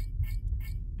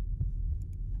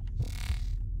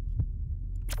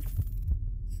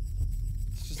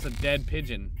 It's just a dead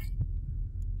pigeon.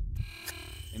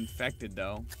 Infected,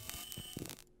 though.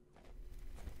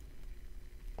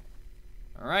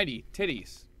 Alrighty,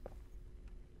 titties.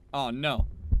 Oh, no.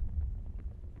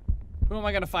 Who am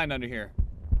I gonna find under here?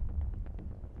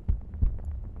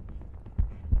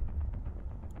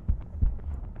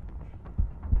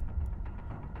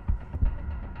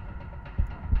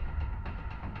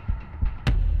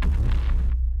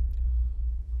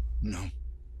 No.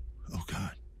 Oh,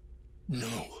 God.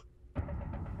 No.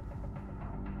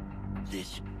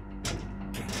 This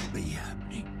can't be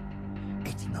happening.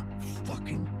 It's not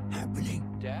fucking happening.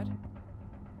 Dad?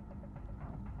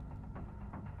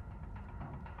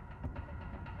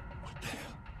 What the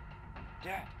hell?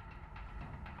 Dad?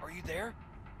 Are you there?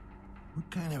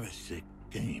 What kind of a sick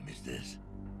game is this?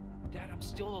 Dad, I'm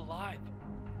still alive.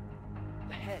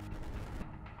 The head.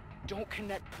 Don't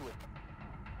connect to it.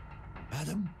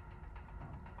 Adam?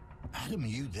 Adam, are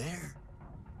you there?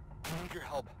 I need your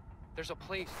help. There's a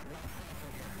place.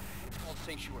 It's called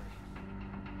Sanctuary.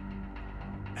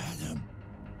 Adam?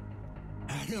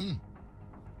 Adam?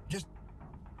 Just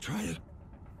try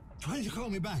to call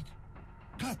me back.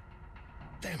 God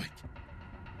damn it.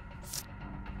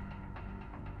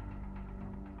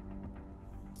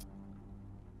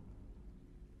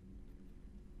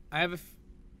 I have a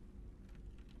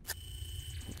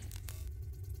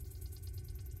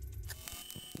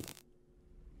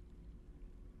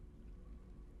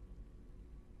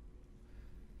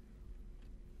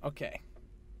okay.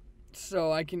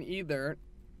 So I can either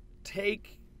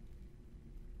take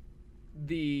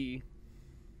the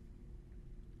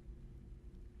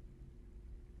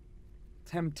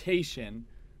temptation.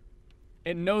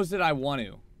 It knows that I want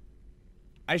to.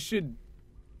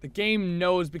 The game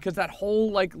knows, because that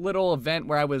whole, like, little event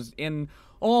where I was in,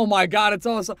 oh my God, it's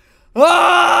awesome.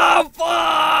 Ah,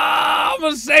 fuck! I'm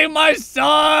gonna save my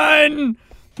son!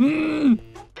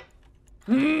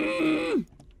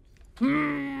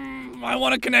 I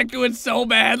want to connect to it so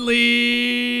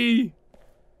badly!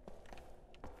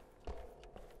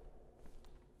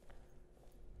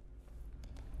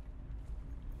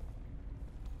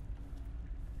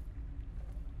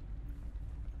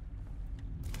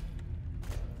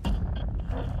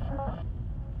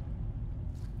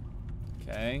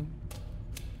 Okay.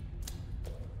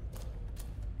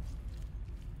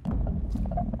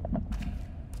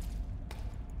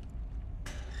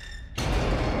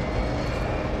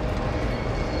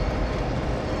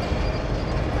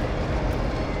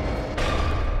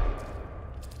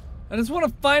 I just want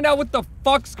to find out what the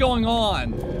fuck's going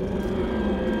on.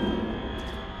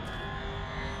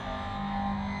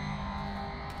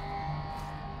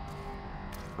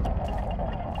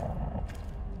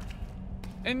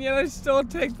 And yet I still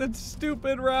take the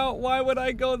stupid route. Why would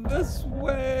I go this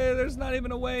way? There's not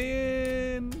even a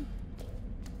way in.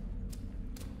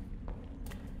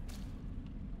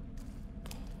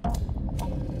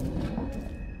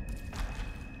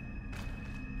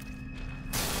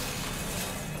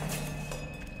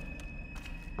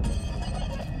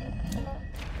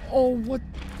 Oh, what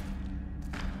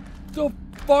the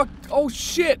fuck? Oh,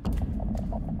 shit.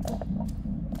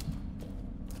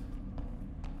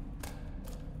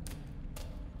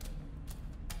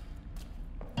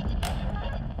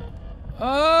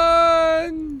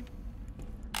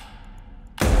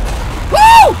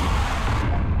 Woo!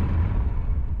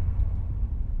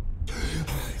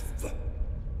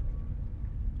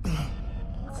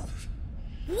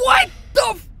 What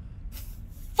the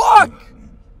fuck?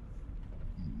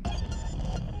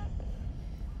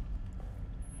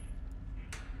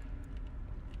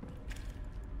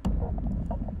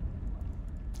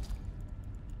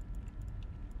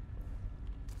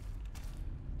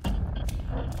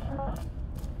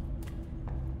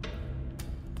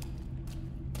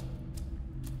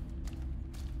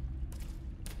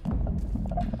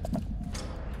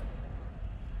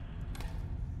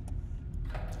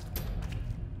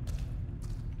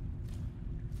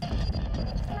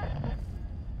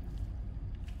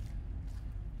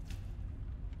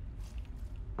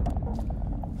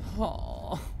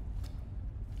 Oh.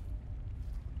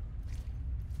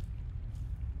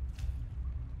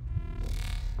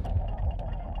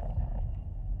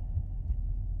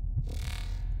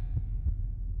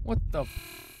 What the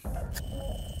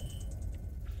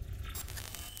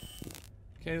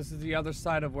Okay, this is the other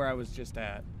side of where I was just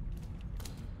at.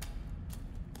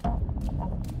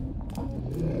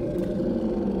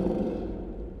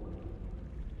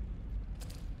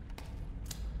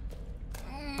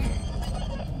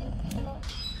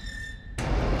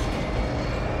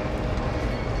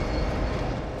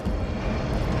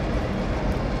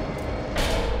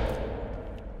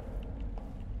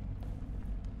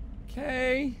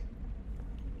 Okay.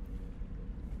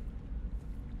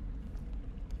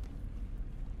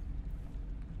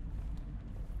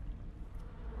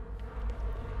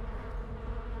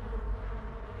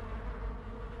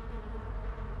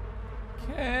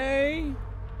 Okay.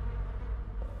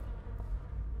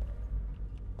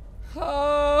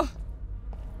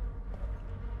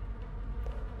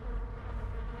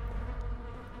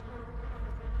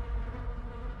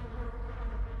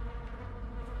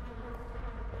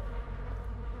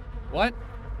 What?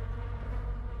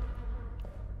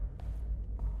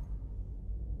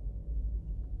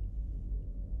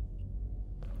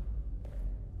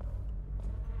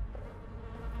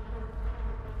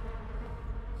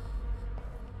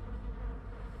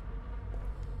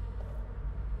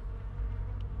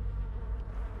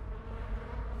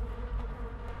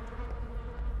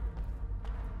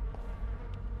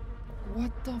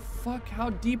 What the fuck? How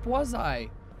deep was I?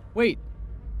 Wait.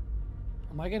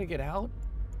 Am I gonna get out?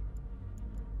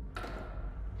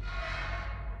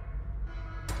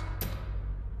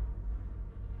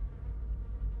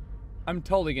 I'm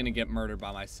totally gonna get murdered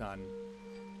by my son.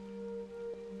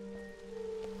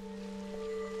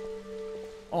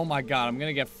 Oh my god, I'm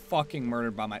gonna get fucking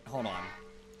murdered by my... Hold on.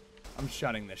 I'm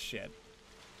shutting this shit.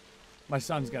 My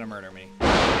son's gonna murder me.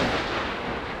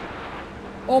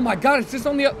 Oh my god, it's just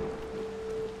on the...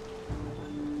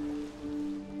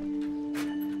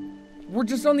 We're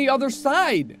just on the other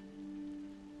side.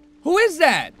 Who is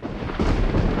that?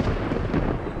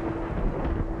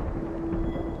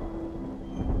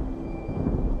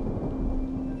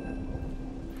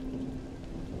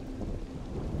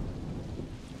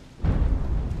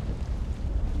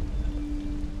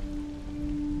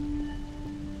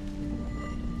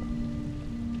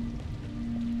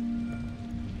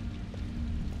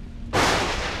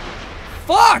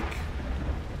 Fuck!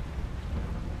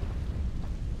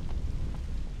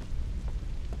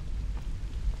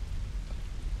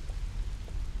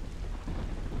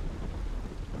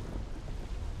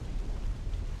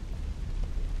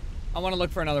 I want to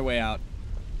look for another way out.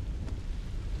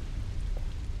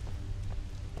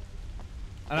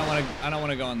 I don't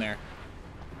want to go in there.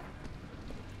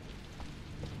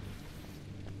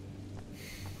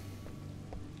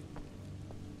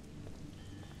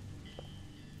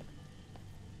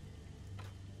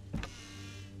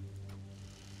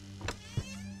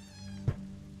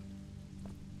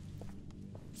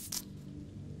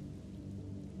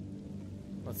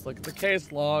 Let's look at the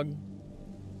case log.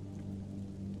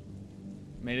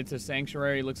 Made it to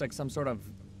Sanctuary. Looks like some sort of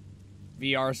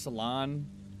VR salon.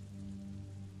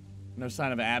 No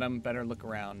sign of Adam. Better look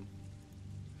around.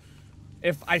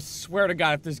 I swear to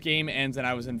God, if this game ends and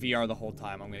I was in VR the whole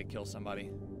time, I'm gonna kill somebody.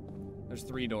 There's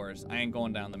 3 doors. I ain't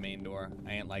going down the main door.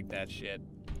 I ain't like that shit.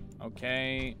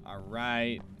 Okay.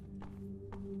 Alright.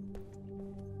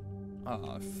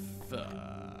 Oh, fuck.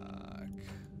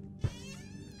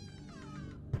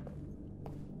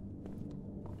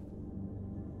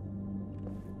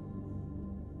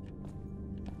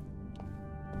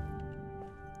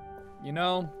 You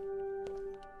know?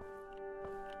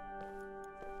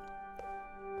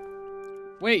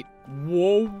 Wait.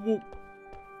 Whoa, whoa.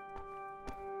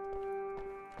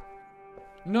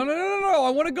 No, no, no, no, no. I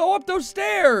want to go up those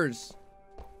stairs.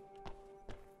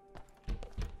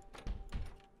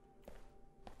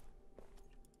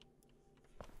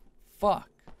 Fuck.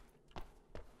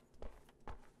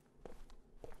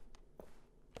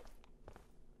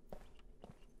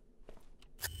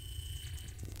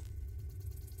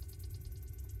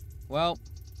 Well.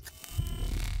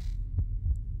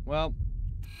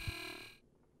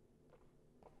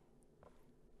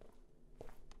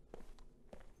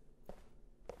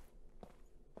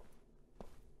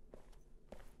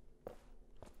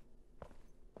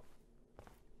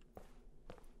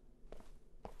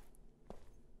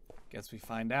 Guess we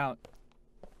find out.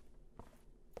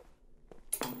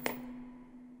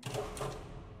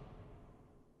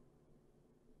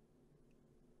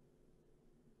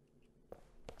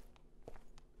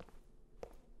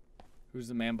 Who's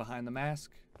the man behind the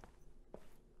mask?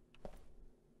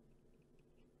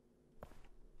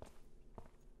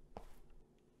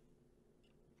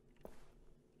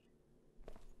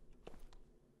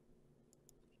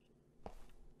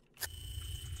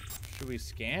 Should we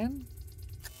scan?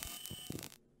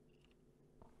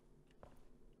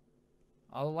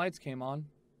 All the lights came on.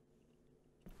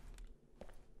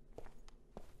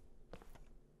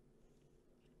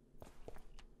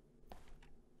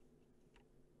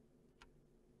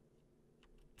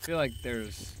 I feel like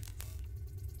there's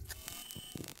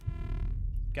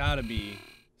gotta be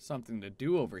something to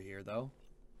do over here, though.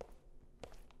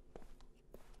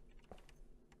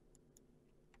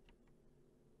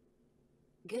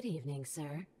 Good evening,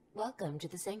 sir. Welcome to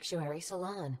the Sanctuary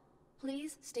Salon.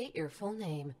 Please state your full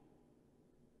name.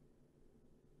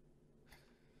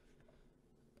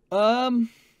 What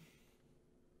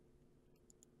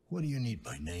do you need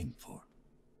my name for?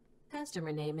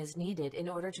 Customer name is needed in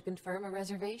order to confirm a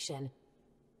reservation.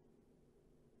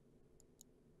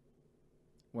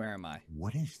 Where am I?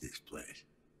 What is this place?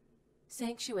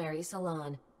 Sanctuary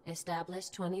Salon,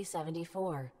 established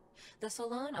 2074. The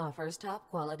salon offers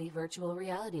top-quality virtual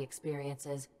reality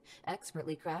experiences,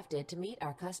 expertly crafted to meet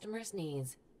our customers'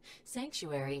 needs.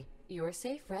 Sanctuary, your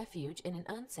safe refuge in an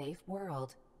unsafe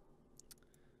world.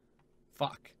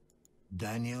 Fuck.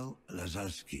 Daniel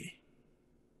Lazarski.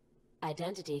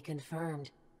 Identity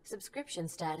confirmed. Subscription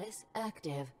status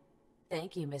active.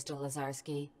 Thank you, Mr.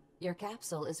 Lazarski. Your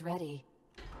capsule is ready.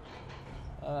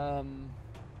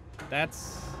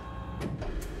 That's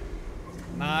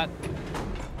not...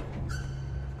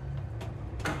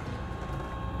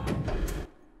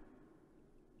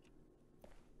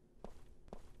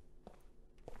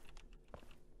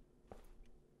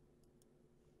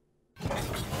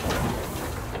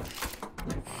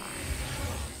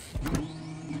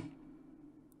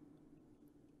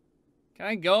 Can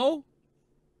I go?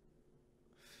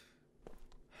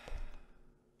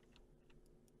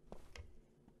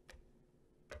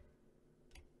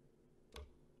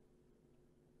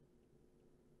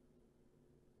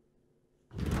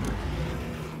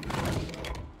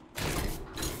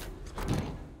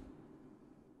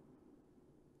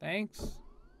 Thanks.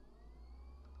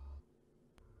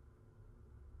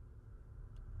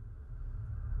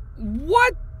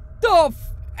 What the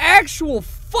actual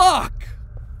fuck?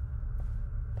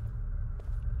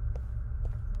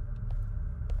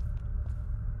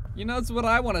 You know, it's what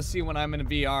I want to see when I'm in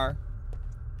VR.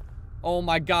 Oh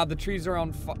my god, the trees are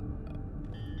on fire.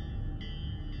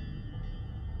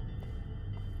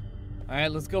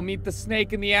 Alright, let's go meet the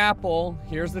snake and the apple.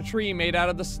 Here's the tree made out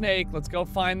of the snake. Let's go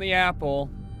find the apple.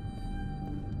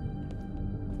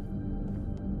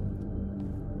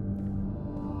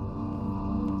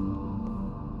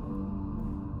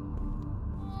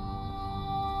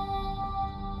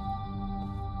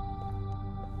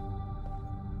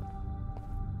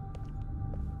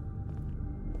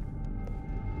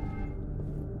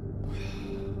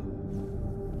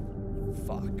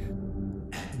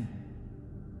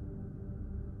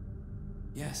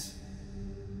 Yes.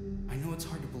 I know it's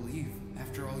hard to believe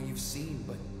after all you've seen,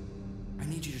 but I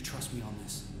need you to trust me on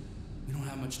this. We don't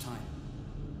have much time.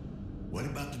 What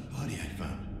about the body I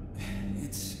found?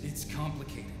 It's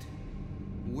complicated.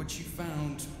 What you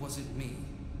found wasn't me.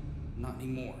 Not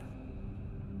anymore.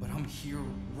 But I'm here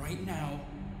right now,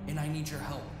 and I need your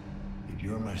help. If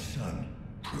you're my son,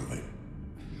 prove it.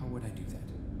 How would I do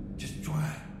that? Just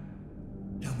try.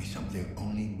 Tell me something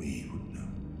only we would know.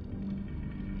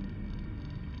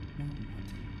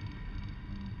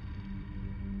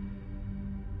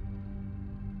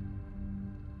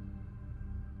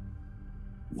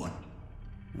 What?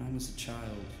 When I was a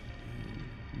child,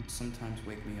 you'd sometimes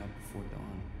wake me up before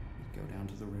dawn. We'd go down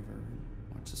to the river and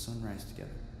watch the sunrise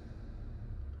together.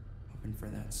 Hoping for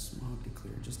that smog to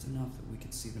clear just enough that we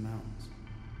could see the mountains.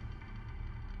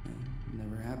 And it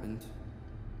never happened.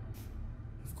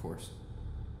 Of course.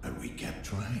 But we kept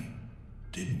trying,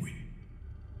 didn't we?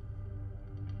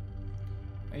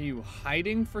 Are you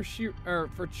hiding for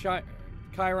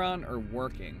Chiron or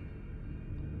working?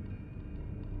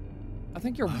 I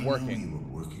think you're working. I know you were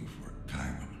working for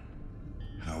Chiron.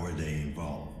 How are they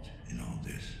involved in all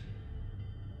this?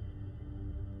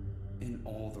 In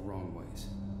all the wrong ways.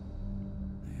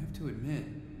 I have to admit,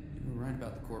 you were right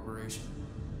about the corporation.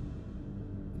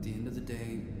 At the end of the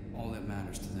day, all that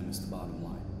matters to them is the bottom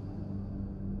line.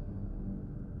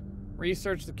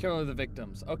 Research the killer of the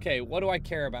victims. Okay, what do I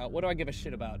care about? What do I give a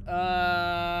shit about?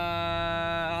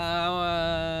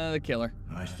 The killer.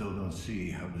 I still don't see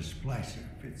how the splicer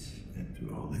fits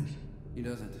into all this. He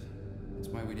doesn't. That's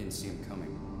why we didn't see him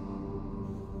coming.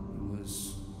 It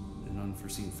was an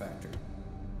unforeseen factor.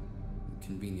 A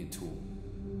convenient tool.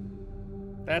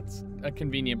 That's a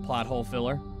convenient plot hole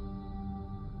filler.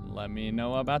 Let me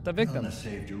know about the victim. Helena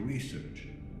saved your research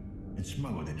and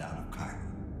smuggled it out of Chiron.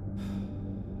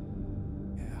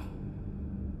 Yeah.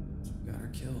 So we got her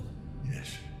killed.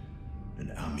 Yes.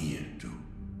 And I'm here too.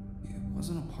 It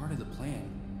wasn't a part of the plan,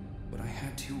 but I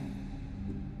had to.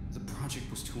 The project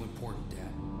was too important,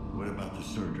 Dad. What about the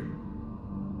surgeon?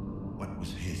 What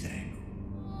was his angle?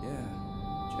 Yeah,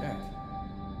 Jack.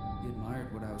 He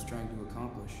admired what I was trying to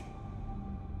accomplish.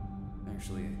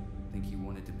 Actually, I think he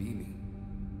wanted to be me.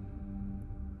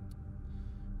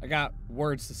 I got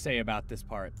words to say about this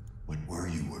part. What were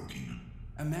you working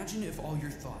on? Imagine if all your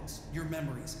thoughts, your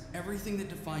memories, everything that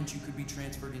defines you could be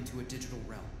transferred into a digital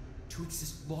realm, to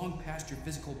exist long past your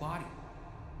physical body.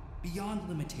 Beyond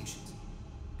limitations,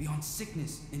 beyond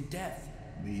sickness and death.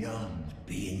 Beyond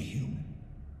being human.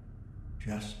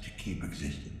 Just to keep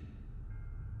existing.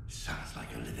 Sounds like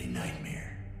a living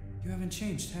nightmare. You haven't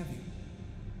changed, have you?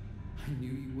 I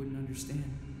knew you wouldn't understand,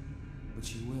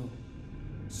 but you will,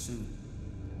 soon.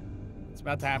 It's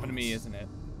about to happen to me, isn't it?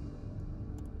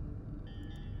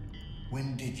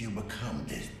 When did you become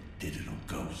this digital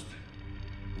ghost?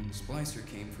 When the splicer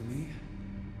came for me,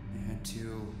 I had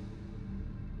to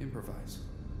improvise.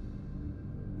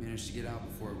 Managed to get out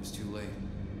before it was too late,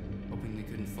 hoping they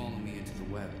couldn't follow me into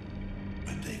the web.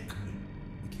 But they could.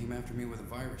 They came after me with a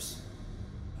virus,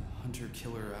 a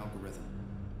hunter-killer algorithm.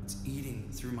 It's eating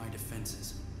through my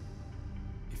defenses.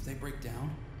 If they break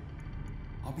down,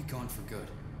 I'll be gone for good.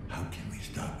 How can we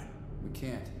stop it? We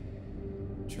can't.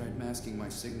 Tried masking my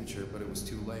signature, but it was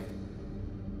too late.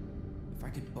 If I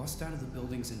could bust out of the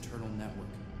building's internal network,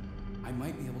 I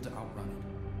might be able to outrun it.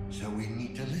 So we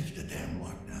need to lift the damn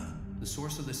lockdown. The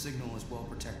source of the signal is well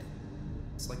protected.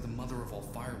 It's like the mother of all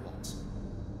firewalls.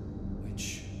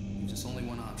 Which leaves us only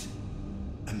one option.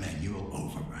 A manual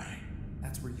override.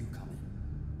 That's where you come in.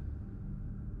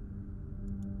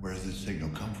 Where does the signal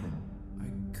come from? I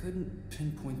couldn't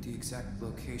pinpoint the exact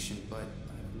location, but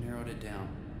I've narrowed it down.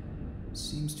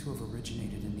 Seems to have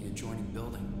originated in the adjoining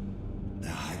building. The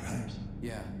high-rise?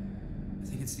 Yeah. I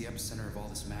think it's the epicenter of all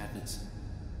this madness.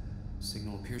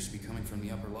 Signal appears to be coming from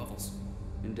the upper levels.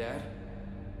 And Dad?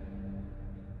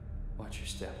 Watch your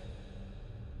step.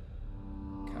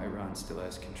 Chiron still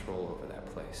has control over that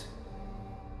place.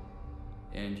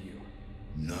 And you.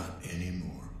 Not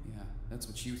anymore. Yeah, that's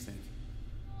what you think.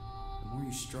 The more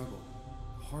you struggle,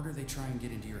 the harder they try and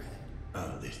get into your head.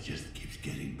 Oh, this just keeps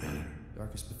getting better.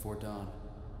 Darkest before dawn.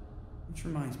 Which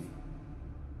reminds me,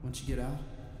 once you get out,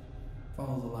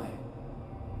 follow the light.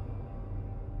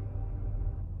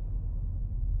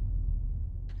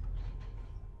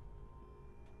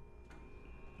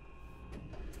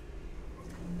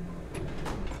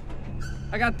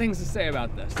 I got things to say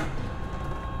about this.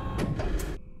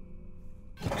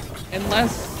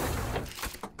 Unless...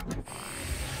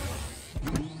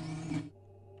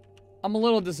 I'm a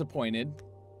little disappointed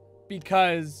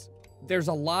because there's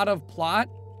a lot of plot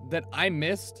that I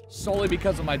missed solely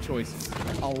because of my choices.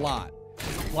 A lot.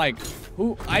 Like,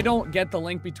 I don't get the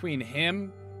link between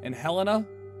him and Helena,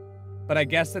 but I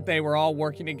guess that they were all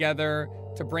working together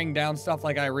to bring down stuff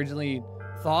like I originally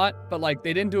thought, but like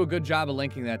they didn't do a good job of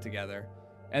linking that together.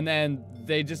 And then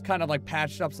they just kind of like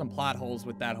patched up some plot holes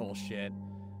with that whole shit.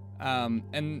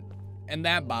 And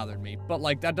that bothered me. But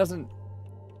like that doesn't...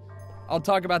 I'll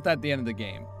talk about that at the end of the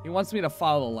game. He wants me to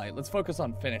follow the light. Let's focus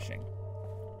on finishing.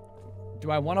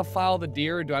 Do I want to follow the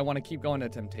deer or do I want to keep going to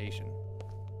temptation?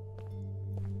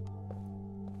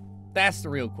 That's the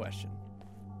real question.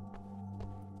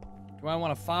 Do I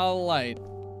want to follow the light?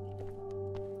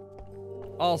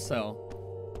 Also...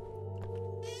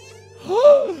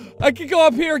 I could go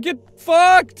up here, get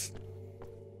fucked!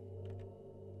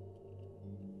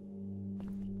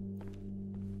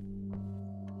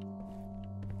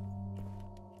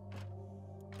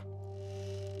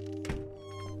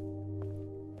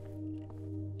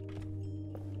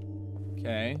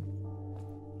 Okay.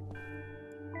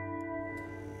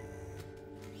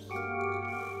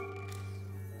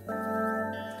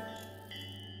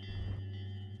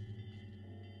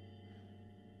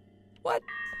 What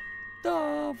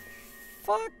the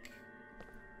fuck?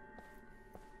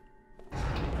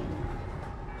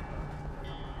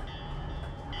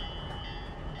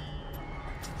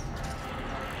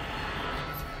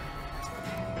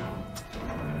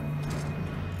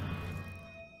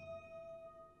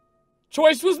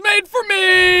 Choice was made for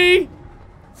me!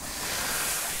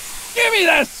 Give me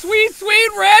that sweet, sweet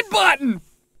red button!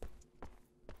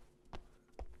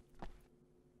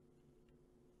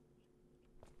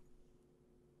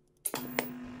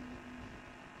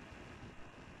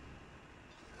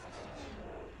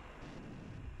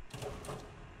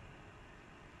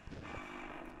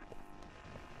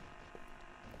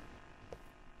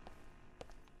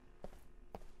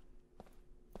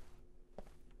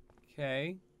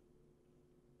 Okay.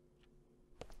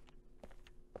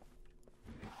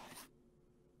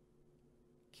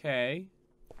 Okay.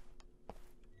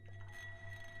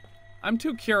 I'm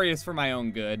too curious for my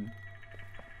own good.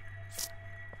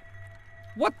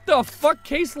 What the fuck?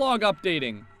 Case log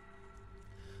updating.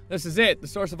 This is it. The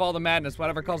source of all the madness.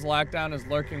 Whatever caused the lockdown is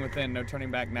lurking within. No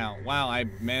turning back now. Wow, I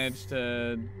managed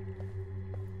to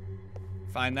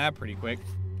find that pretty quick.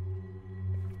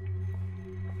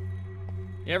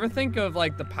 You ever think of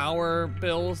like the power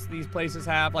bills these places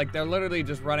have? Like they're literally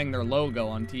just running their logo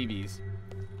on TVs.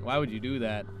 Why would you do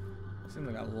that? Seems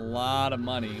like a lot of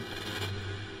money.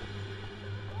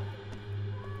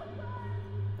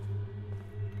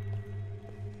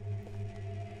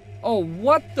 Oh,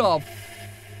 what the f—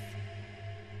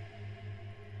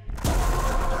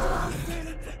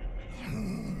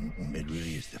 It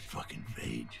really is the fucking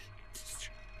phage.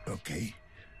 Okay?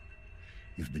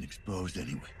 You've been exposed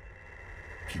anyway.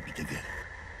 Keep it together.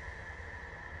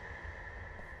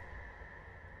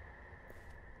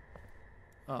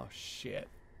 Oh, shit.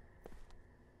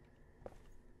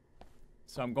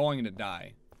 So I'm going to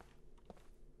die.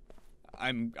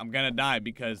 I'm gonna die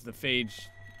because the phage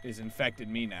is infected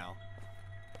me now.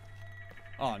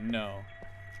 Oh, no.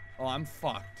 Oh, I'm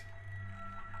fucked.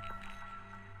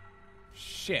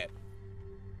 Shit.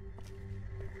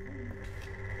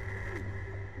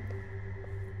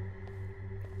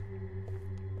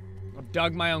 I've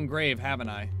dug my own grave, haven't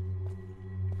I?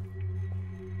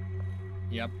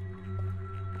 Yep.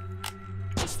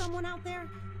 Is someone out there?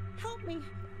 Help me,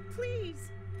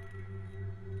 please.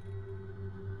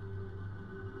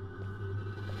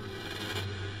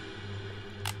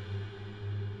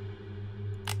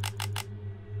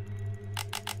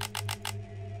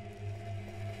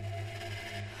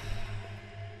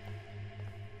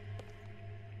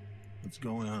 What's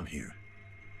going on here?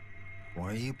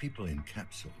 Why are you people in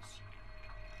capsules?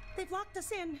 They've locked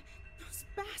us in. Those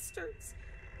bastards.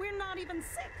 We're not even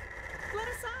sick. Let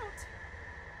us out.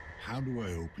 How do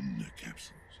I open the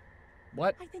capsules?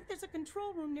 What? I think there's a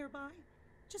control room nearby.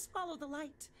 Just follow the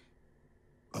light.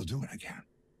 I'll do what I can.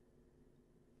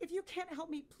 If you can't help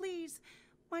me, please.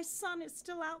 My son is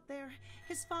still out there.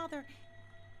 His father,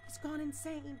 he's gone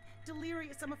insane,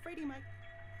 delirious. I'm afraid he might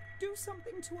do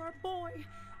something to our boy.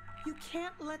 You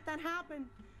can't let that happen.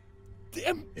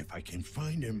 Damn! If I can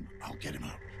find him, I'll get him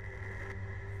out.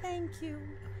 Thank you.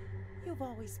 You've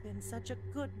always been such a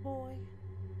good boy.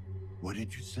 What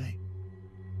did you say?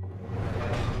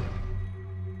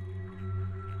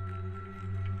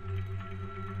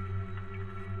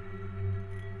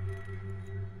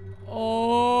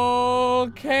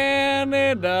 Oh,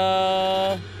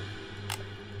 Canada.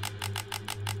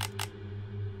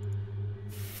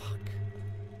 Fuck.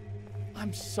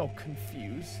 I'm so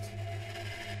confused.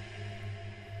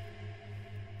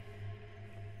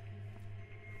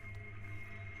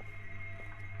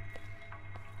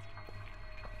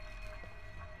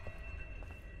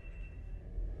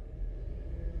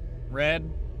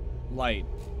 Red light.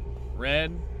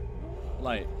 Red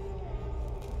light.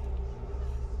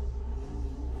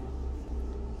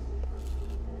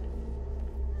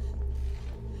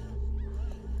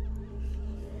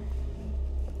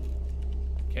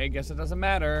 Okay, guess it doesn't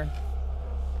matter.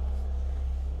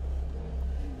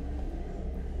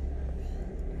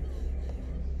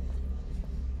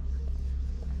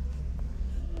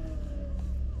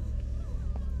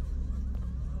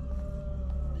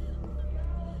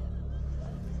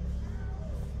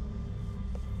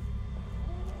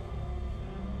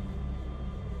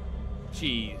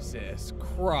 Jesus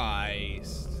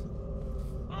Christ.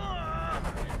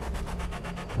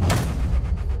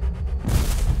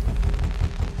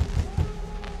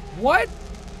 What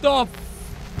the f—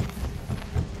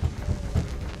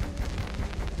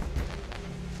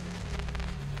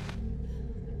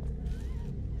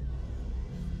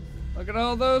 Look at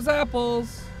all those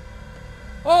apples.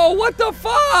 Oh, what the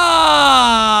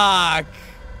fuck?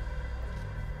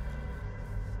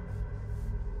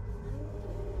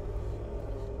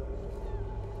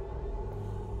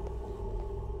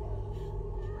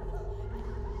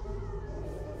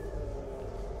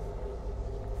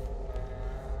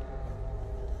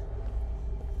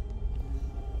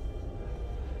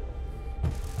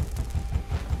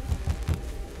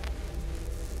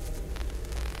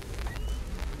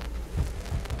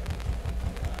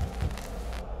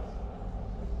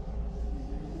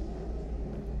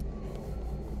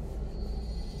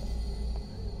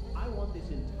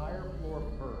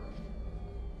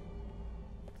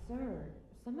 Sir,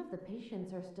 some of the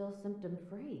patients are still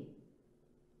symptom-free.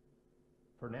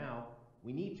 For now,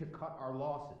 we need to cut our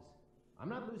losses. I'm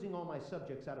not losing all my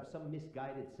subjects out of some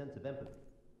misguided sense of empathy.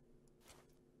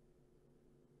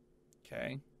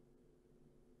 Okay.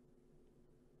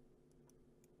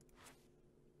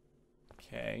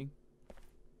 Okay.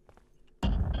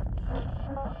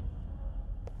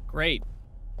 Great.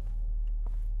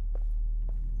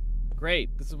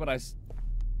 Great. This is what I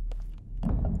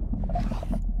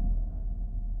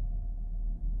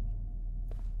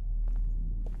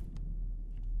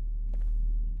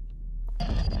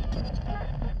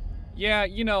Yeah,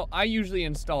 you know, I usually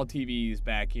install TVs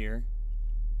back here.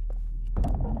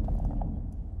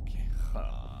 Okay.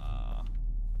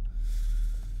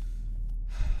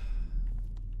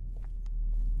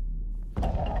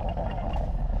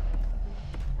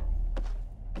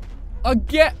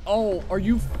 Again? Oh, are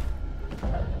you...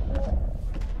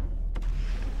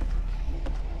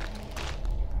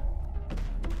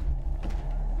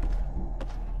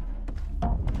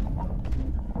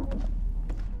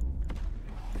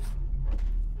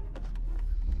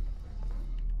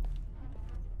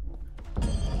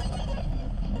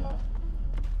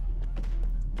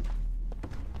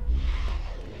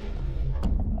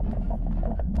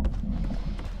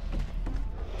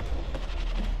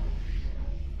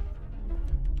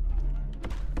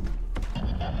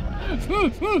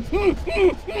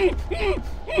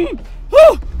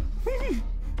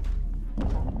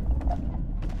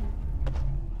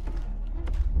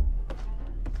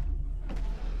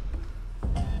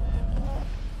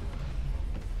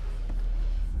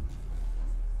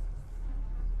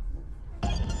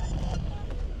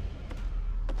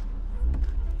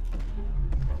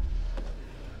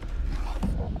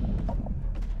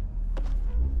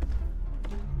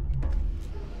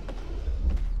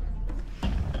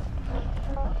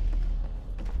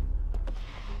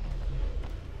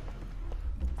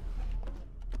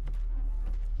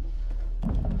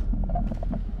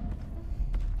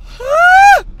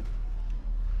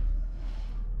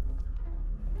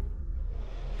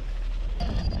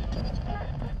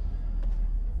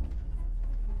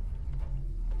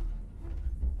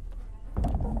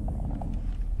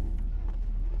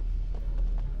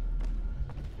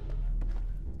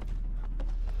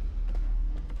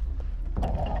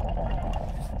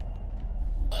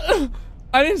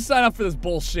 I didn't sign up for this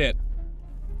bullshit.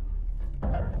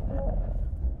 I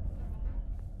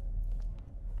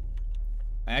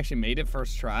actually made it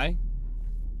first try.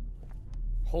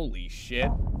 Holy shit.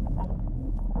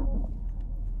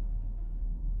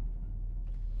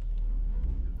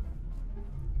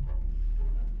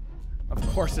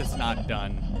 Of course it's not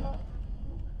done.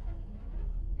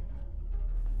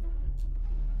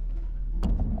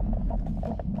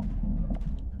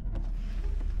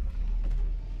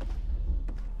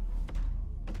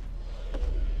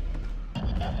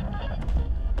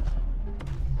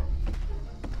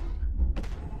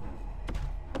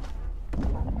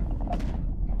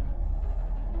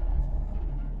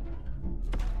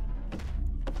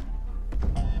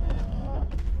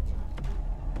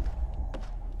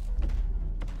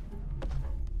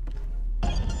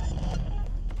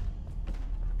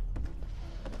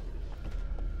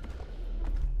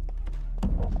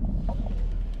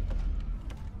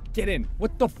 Get in.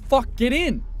 What the fuck? Get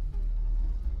in.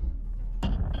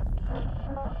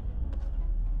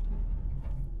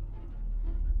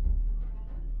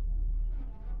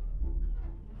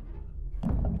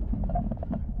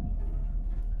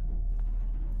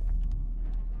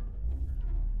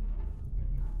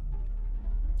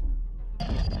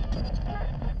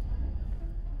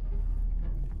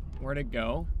 Where'd it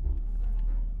go?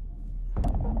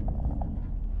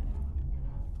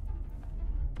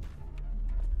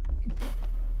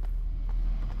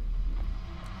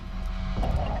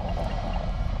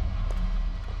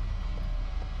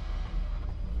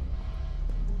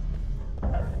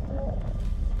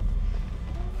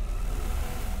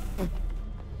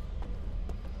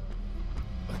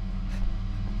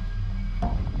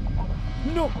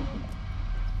 No.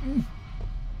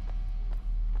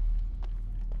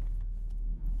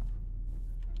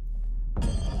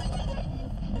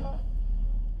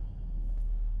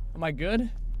 Am I good?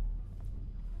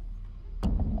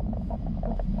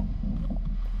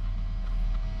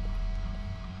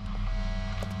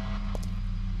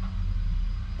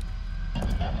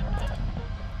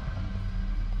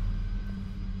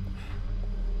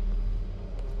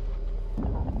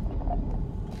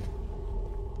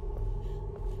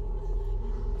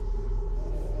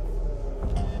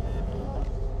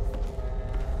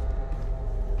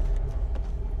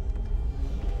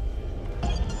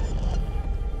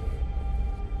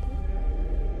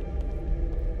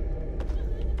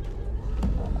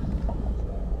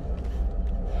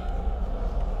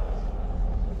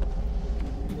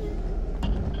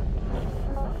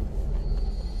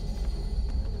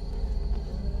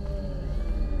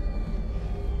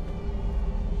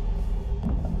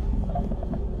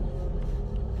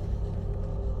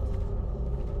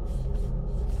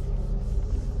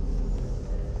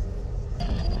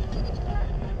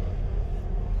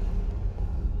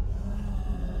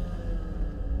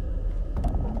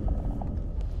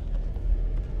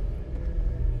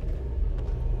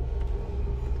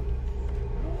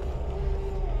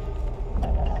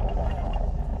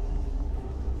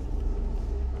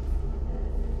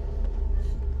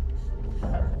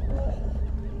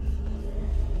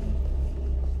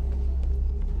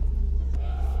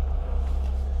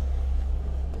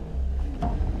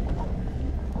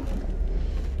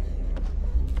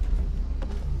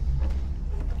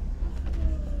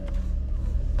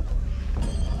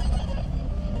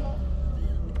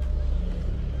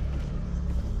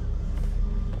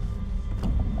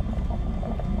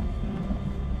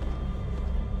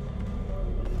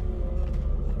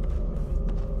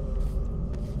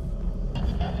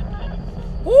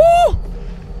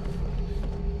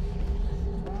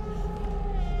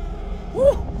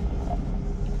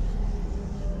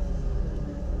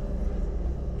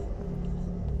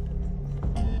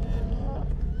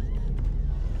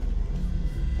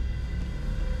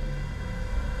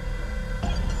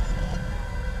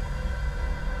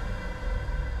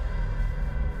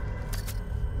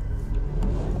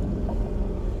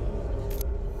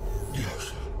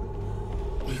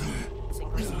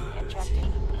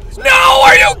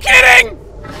 kidding?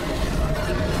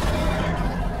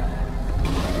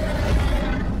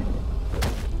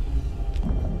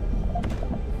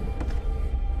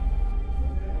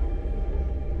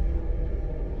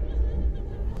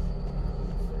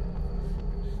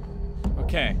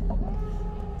 Okay.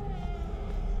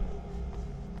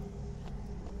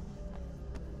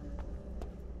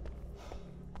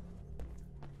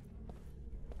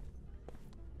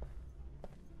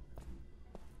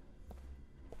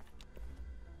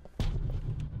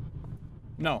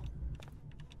 No.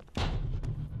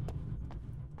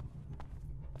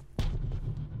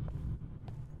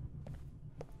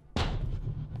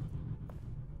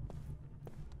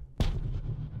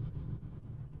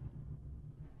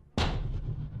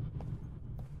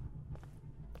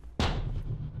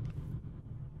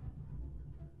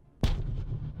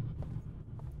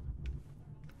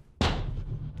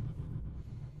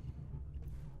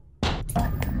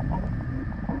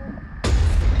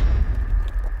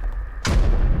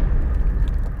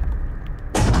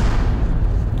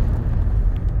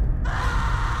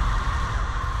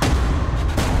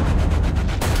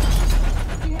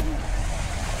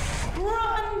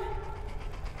 Run!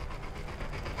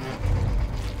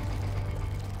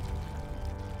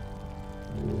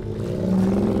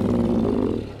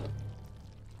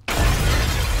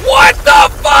 What the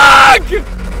fuck?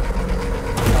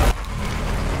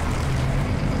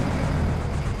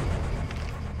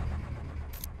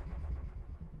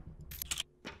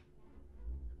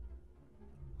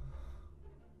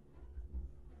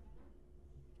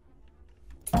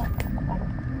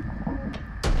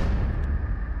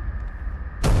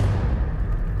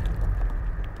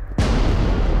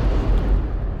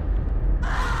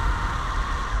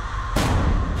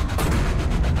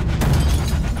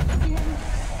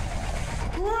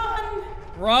 Run!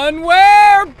 Run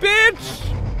where, bitch?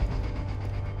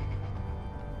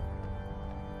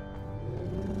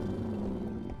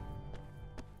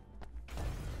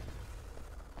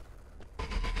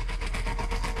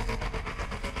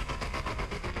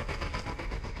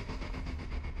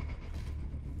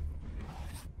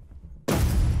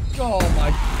 Oh my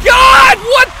God!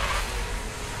 What?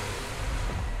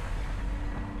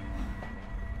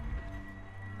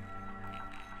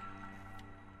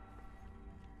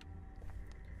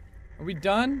 Are we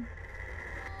done?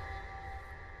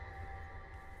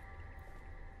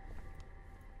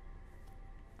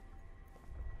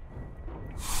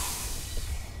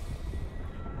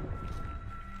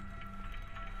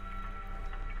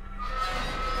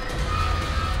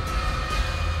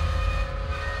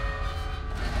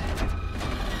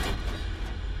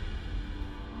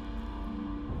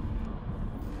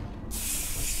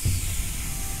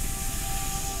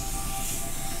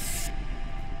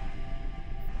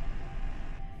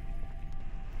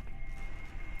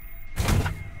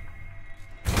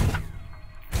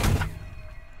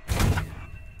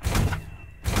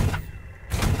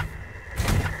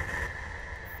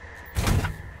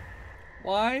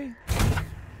 Why?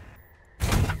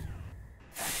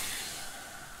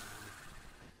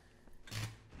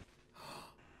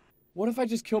 What if I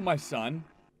just killed my son?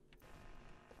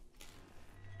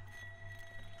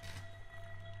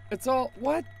 It's all,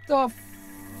 what the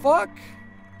fuck?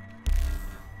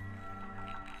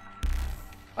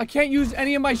 I can't use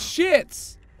any of my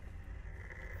shits.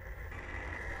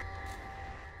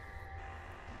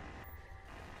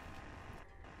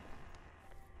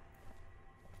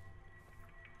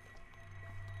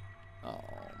 Oh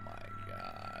my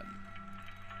God.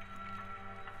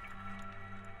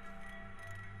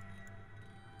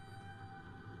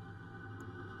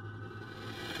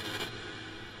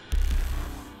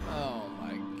 Oh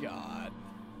my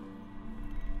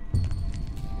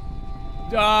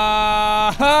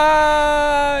God.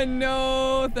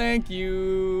 No, thank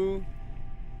you.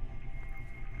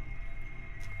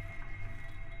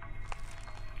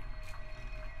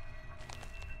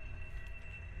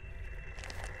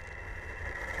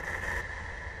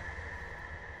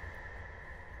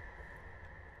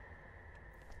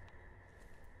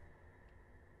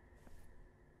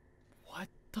 What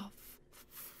the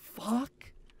fuck?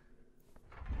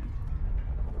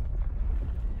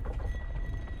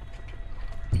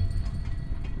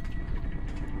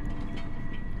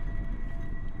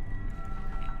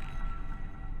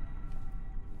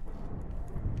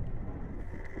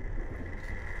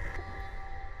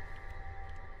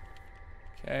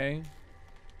 Okay.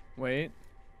 Wait.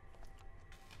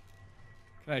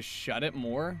 Can I shut it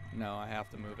more? No, I have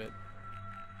to move it.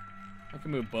 I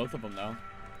can move both of them though.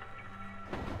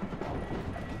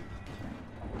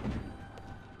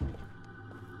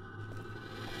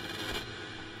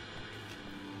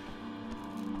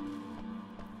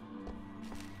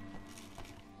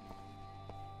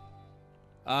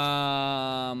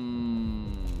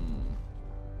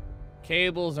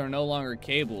 Cables are no longer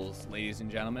cables, ladies and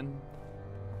gentlemen.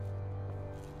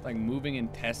 Like moving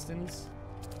intestines.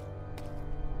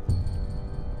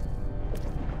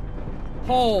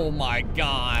 Oh my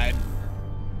god.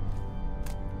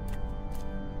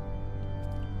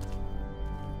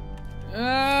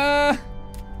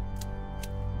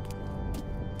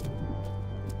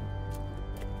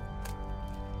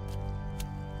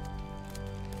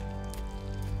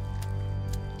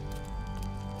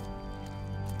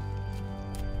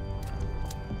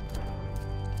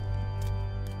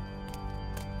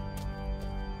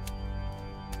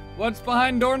 What's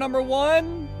behind door number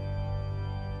 1?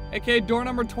 AKA door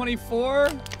number 24?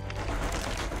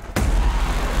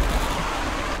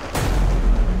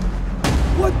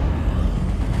 What?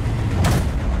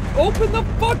 Open the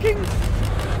fucking...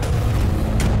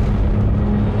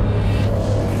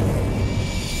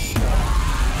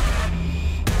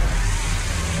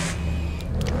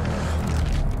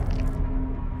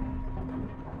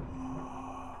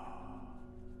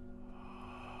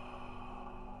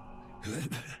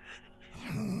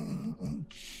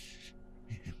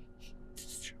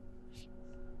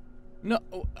 No.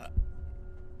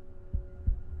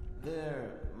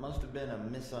 There must have been a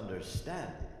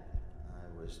misunderstanding.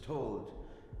 I was told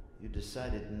you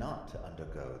decided not to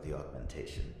undergo the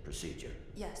augmentation procedure.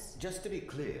 Yes. Just to be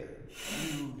clear,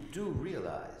 you do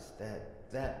realize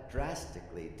that that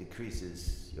drastically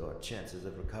decreases your chances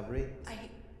of recovery?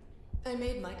 I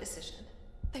made my decision.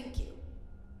 Thank you.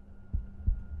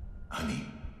 Honey,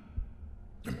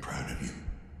 I'm proud of you.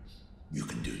 You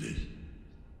can do this.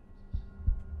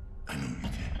 I know you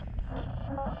can.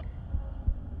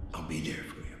 I'll be there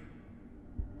for you.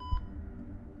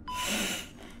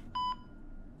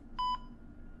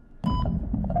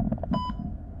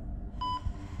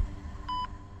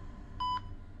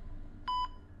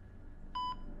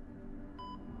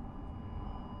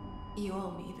 You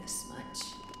owe me this much.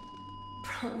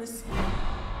 Promise me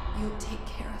you'll take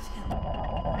care of him.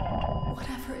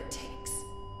 Whatever it takes.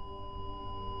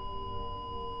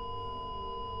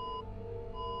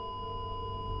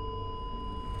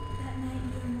 That night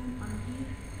you and Mom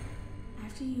argued,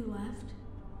 after you left,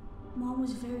 Mom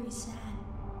was very sad.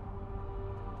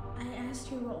 I asked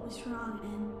her what was wrong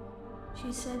and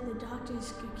she said the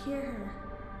doctors could cure her,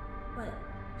 but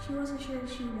she wasn't sure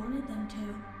if she wanted them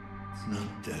to. It's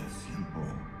not that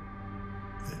simple.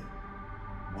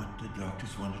 What the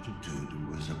doctors wanted to do, there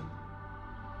was a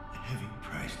heavy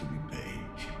price to be paid.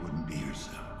 She wouldn't be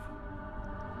herself.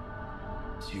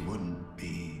 She wouldn't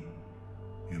be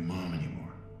your mom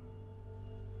anymore.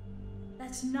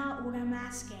 That's not what I'm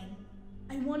asking.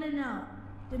 I want to know,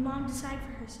 did Mom decide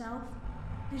for herself?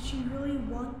 Did she really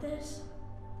want this?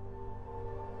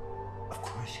 Of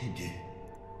course she did.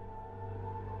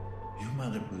 Your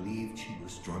mother believed she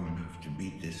was strong enough to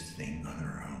beat this thing on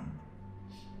her own.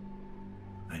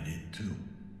 I did too.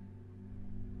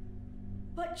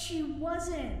 But she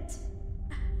wasn't.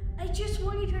 I just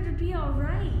wanted her to be all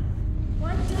right.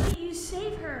 Why didn't you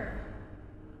save her?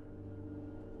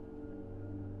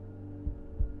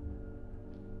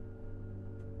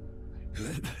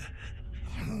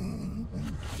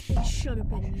 It should have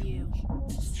been you.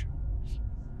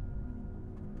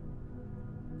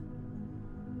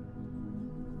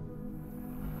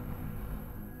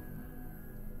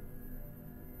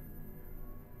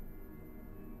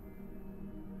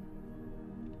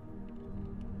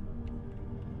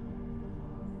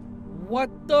 What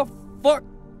the fuck?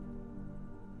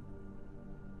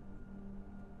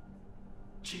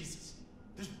 Jesus,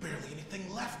 there's barely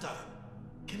anything left of him.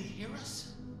 Can he hear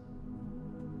us?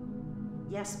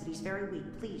 Yes, but he's very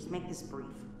weak. Please, make this brief.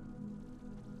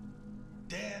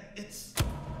 Dad, it's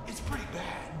pretty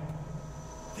bad.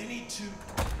 They need to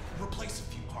replace a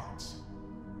few parts.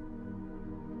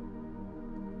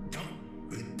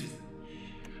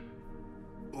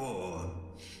 Oh.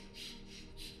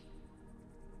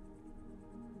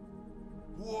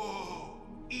 Whoa,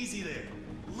 easy there.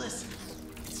 Listen,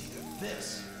 it's either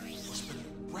this or spend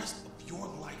the rest of your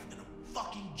life in a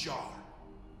fucking jar.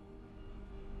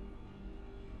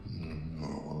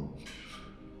 No.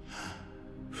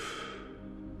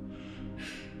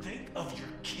 Think of your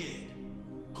kid.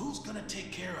 Who's gonna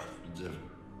take care of it?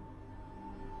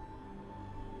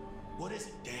 What is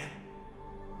it, Dan?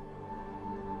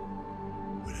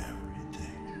 Whatever it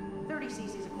takes. 30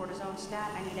 cc's of cortisone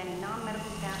stat. I need any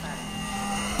non-medical staff out.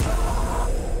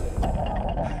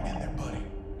 Hang in there, buddy.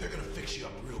 They're gonna fix you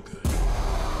up real good.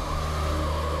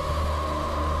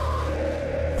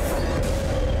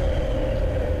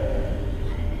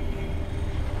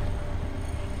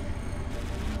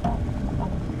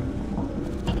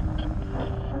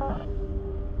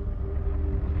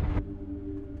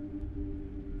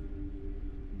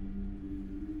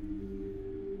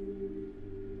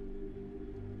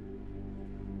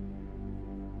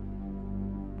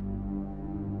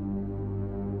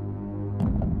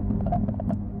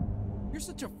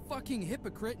 such a fucking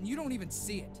hypocrite and you don't even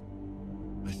see it.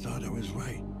 I thought I was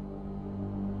right.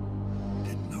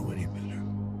 Didn't know any better.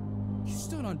 You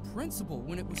stood on principle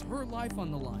when it was her life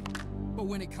on the line. But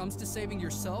when it comes to saving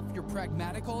yourself, you're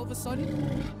pragmatic all of a sudden?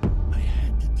 I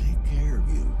had to take care of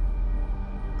you.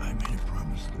 I made a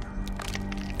promise to her.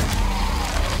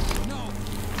 No,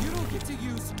 you don't get to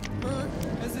use her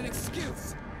as an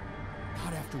excuse.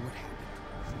 Not after what happened.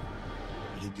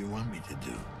 What did you want me to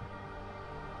do?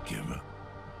 Give up?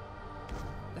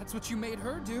 That's what you made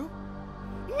her do.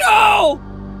 No!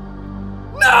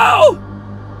 No!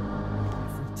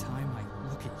 Every time I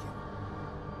look at you,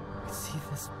 I see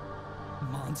this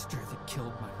monster that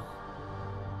killed my mom.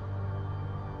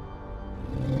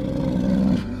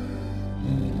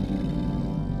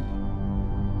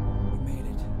 We made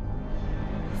it.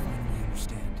 I finally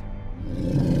understand.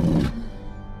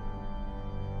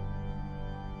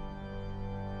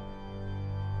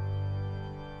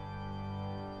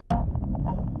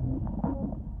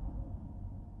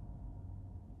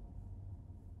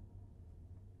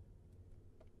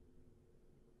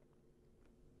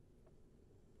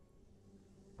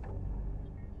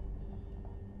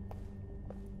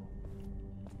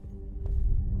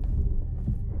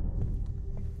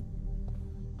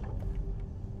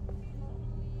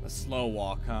 A slow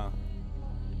walk, huh?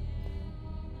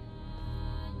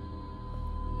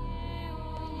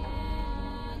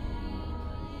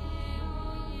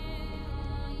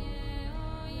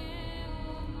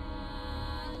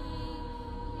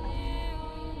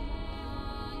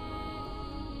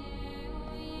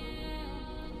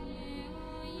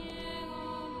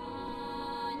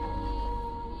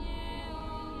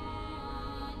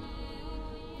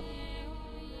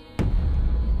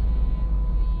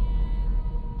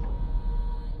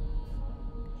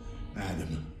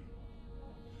 Adam,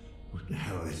 what the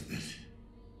hell is this?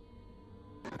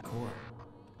 The core.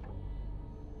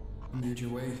 You made your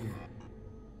way here.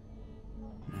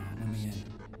 Now, let me in.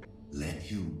 Let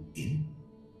you in?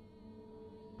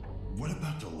 What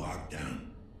about the lockdown?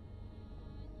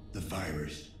 The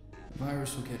virus? The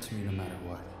virus will get to me no matter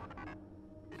what.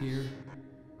 Here,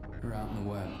 or out in the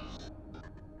web.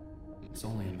 It's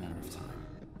only a matter of time.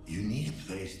 You need a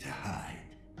place to hide.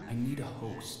 I need a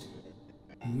host.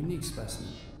 A unique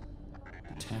specimen,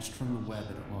 detached from the web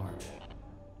at large.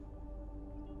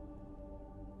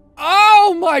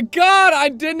 Oh my god, I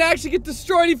didn't actually get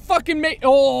destroyed, he fucking made—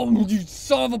 oh, you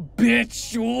son of a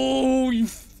bitch. Oh, you—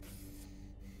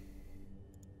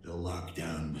 The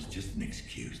lockdown was just an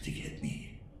excuse to get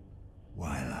me.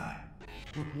 Why lie?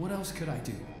 What else could I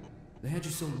do? They had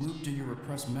you so looped in your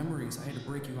repressed memories, I had to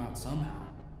break you out somehow.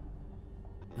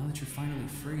 Now that you're finally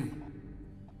free,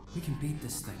 we can beat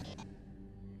this thing.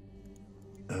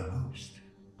 A host?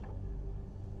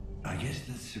 I guess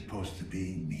that's supposed to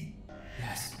be me.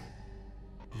 Yes.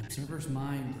 An observer's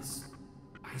mind is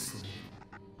isolated,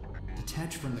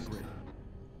 detached from the grid.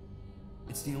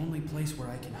 It's the only place where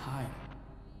I can hide.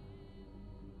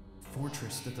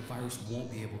 Fortress that the virus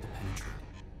won't be able to penetrate.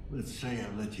 Let's say I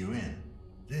let you in.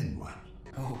 Then what?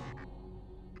 Oh,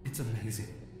 it's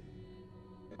amazing.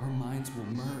 Our minds will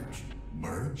merge.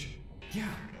 Merge?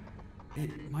 Yeah.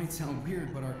 It might sound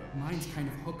weird, but our minds kind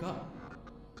of hook up.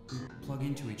 We plug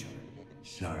into each other.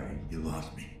 Sorry, you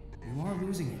lost me. You are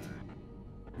losing it.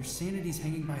 Your sanity's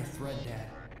hanging by a thread, Dad.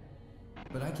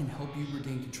 But I can help you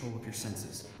regain control of your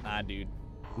senses. Nah, dude.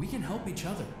 We can help each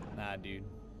other. Nah, dude.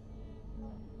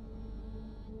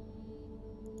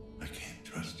 I can't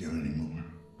trust you anymore.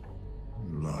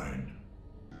 You lied.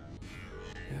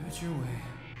 Have it your way.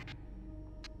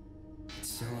 It's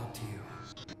still up to you.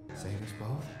 Save us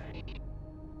both,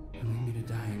 and leave me to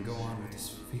die and go on with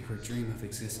this fever dream of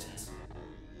existence.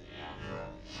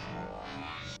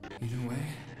 Either way,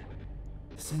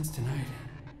 since tonight,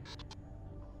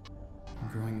 I'm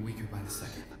growing weaker by the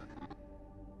second.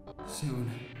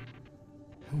 Soon,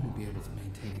 I won't be able to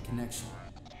maintain a connection.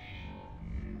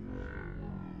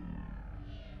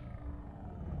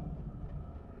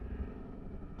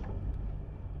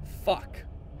 Fuck.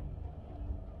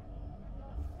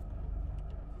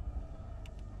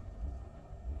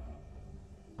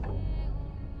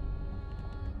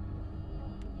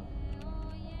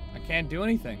 I can't do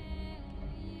anything.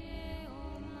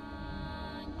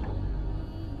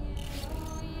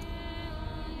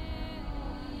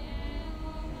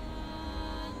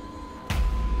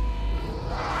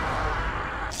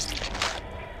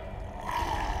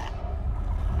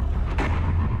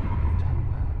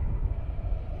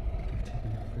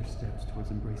 Steps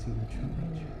towards embracing your true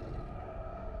nature,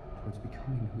 towards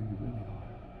becoming who you really are.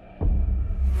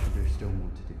 But there's still more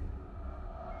to do.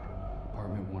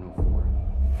 Apartment 104.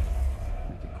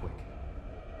 Make it quick.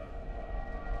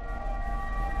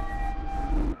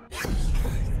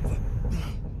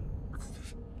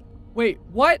 Wait,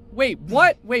 what? Wait,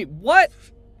 what? Wait, what?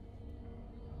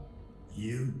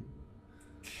 You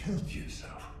killed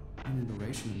yourself. An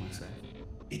iteration of myself.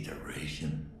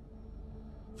 Iteration?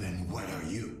 Then what are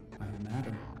you? I am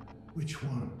Adam. Which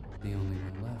one? The only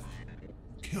one left.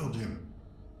 Killed him.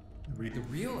 The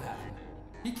real Adam.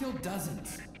 He killed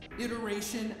dozens.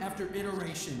 Iteration after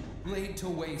iteration, laid to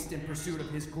waste in pursuit of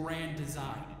his grand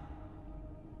design.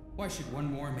 Why should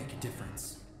one more make a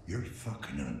difference? You're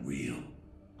fucking unreal.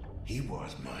 He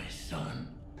was my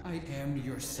son. I am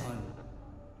your son.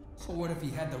 So what if he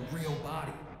had the real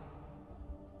body?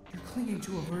 You're clinging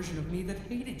to a version of me that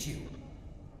hated you.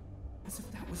 As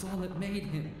if that was all that made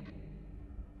him.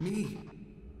 Me.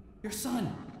 Your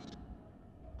son.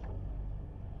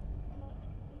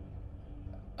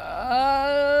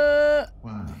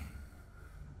 Why?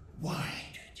 Why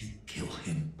did you kill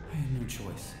him? I had no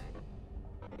choice.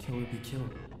 Kill or be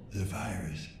killed. The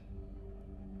virus.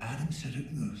 Adam set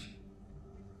it loose.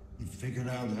 He figured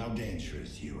out how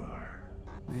dangerous you are.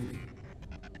 Maybe.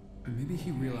 Or maybe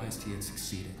he realized he had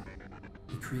succeeded.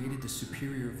 He created the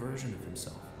superior version of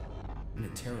himself. And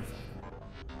it terrified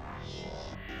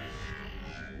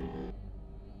him.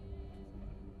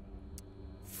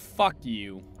 Fuck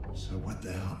you. So what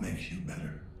the hell makes you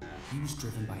better? He was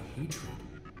driven by hatred.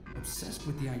 Obsessed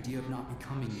with the idea of not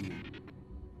becoming you.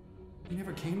 He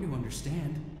never came to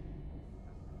understand.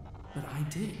 But I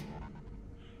did.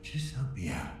 Just help me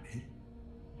out, man.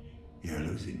 You're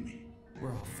losing me.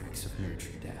 We're all freaks of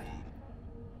nurture, Dad.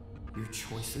 Your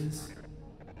choices,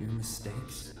 your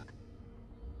mistakes,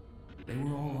 they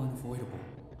were all unavoidable.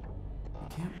 You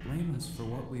can't blame us for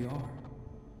what we are.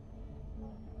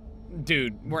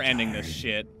 Dude, we're ending this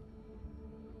shit.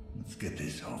 Let's get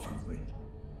this over with.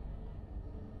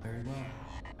 Very well.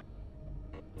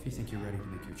 If you think you're ready to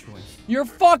make your choice. You're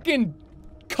fucking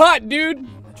cut, dude! Will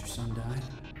you let your son die?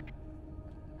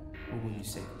 Or will you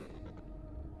save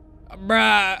him?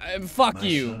 Bruh, fuck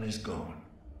you. My son is gone.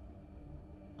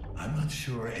 I'm not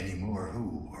sure anymore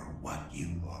who or what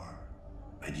you are,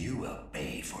 but you will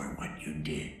pay for what you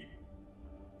did.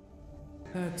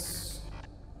 That's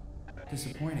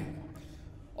disappointing.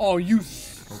 Oh, you.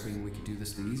 Hoping we could do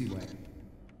this the easy way.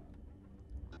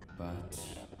 But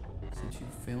since you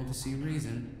failed to see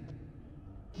reason,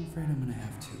 I'm afraid I'm gonna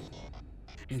have to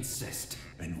insist.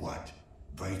 And what?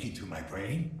 Break into my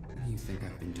brain? What do you think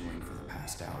I've been doing for the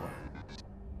past hour?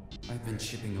 I've been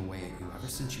chipping away at you ever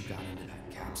since you got into that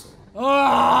capsule.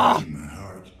 Ah! My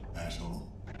heart,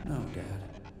 asshole. No, Dad.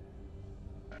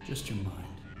 Just your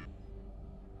mind.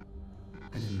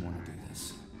 I didn't want to do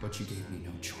this, but you gave me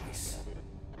no choice.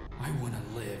 I want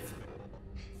to live.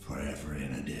 Forever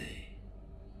and a day.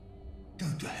 Go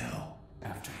to hell.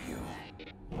 After you.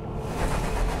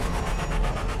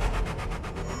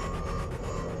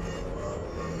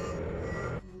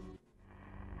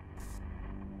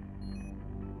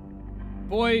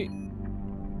 Boy.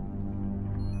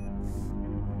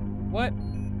 What?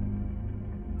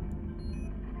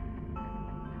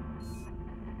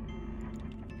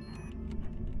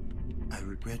 I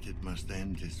regret it must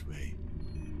end this way.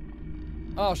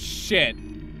 Oh, shit.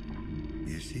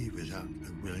 You see, without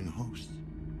a willing host,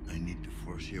 I need to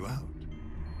force you out.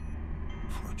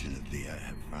 Fortunately, I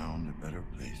have found a better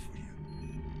place for you.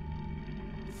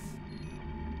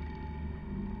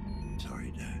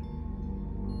 Sorry, Dad.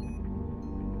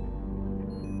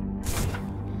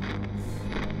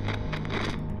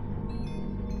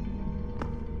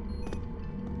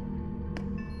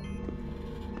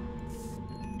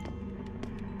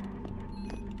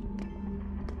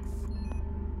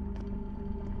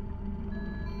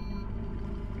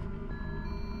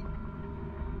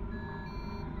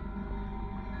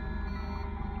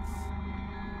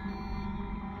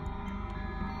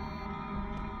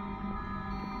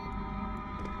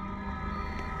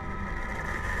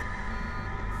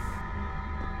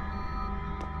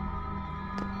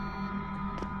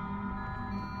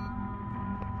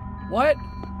 What?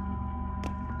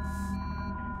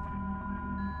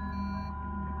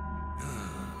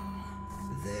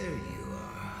 There you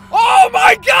are. Oh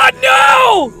my God,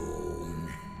 no!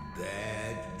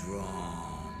 Bad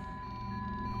drawn.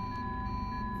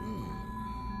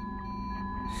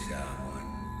 Someone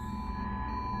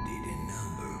did a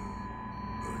number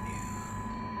on you.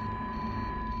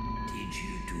 Teach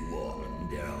you to walk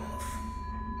thereof.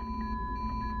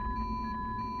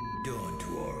 Don't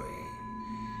worry.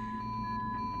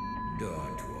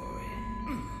 Don't worry.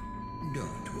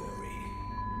 Don't worry.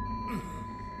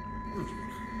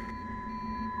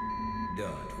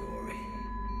 Don't worry.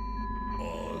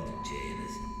 All the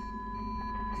jailers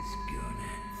is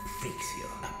gonna fix you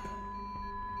up.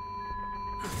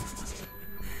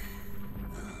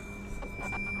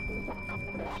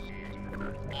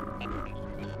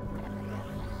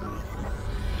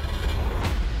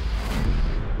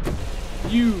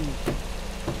 You.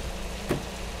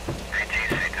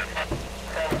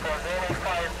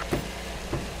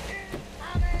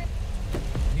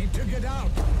 Need to get out.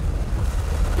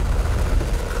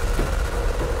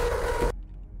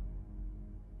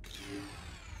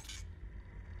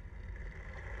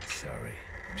 Sorry,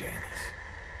 Janice.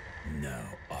 No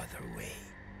other way.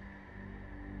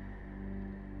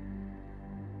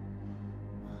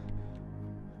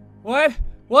 What?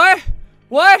 What?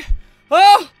 What?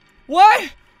 Oh!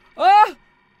 What? Oh!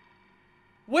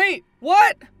 Wait,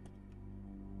 what?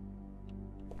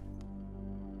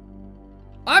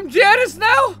 I'm Janice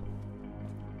now?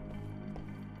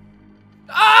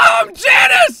 Oh, I'm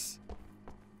Janice!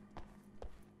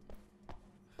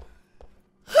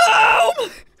 Oh! my-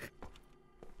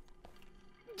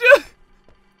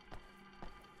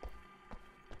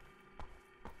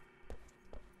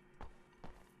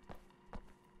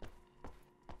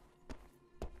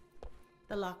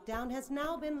 The lockdown has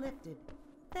now been lifted.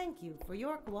 Thank you for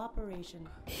your cooperation.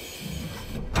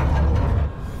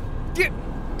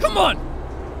 Come on!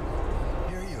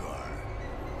 Here you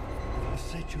are. The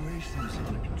situation's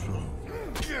under control.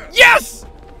 Yes!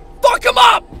 Fuck him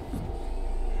up!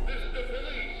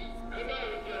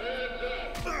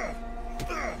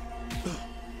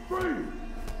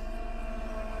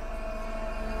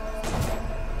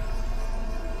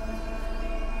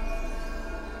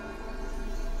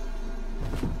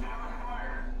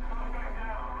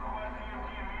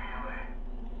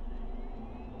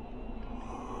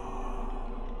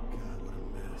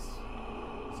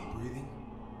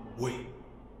 Wait,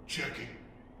 checking.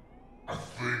 I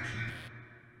think he...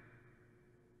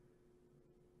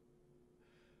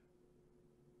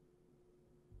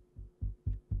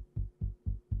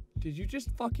 Did you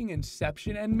just fucking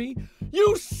Inception end me?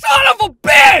 You son of a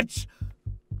bitch!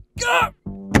 Oh!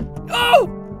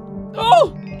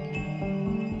 Oh!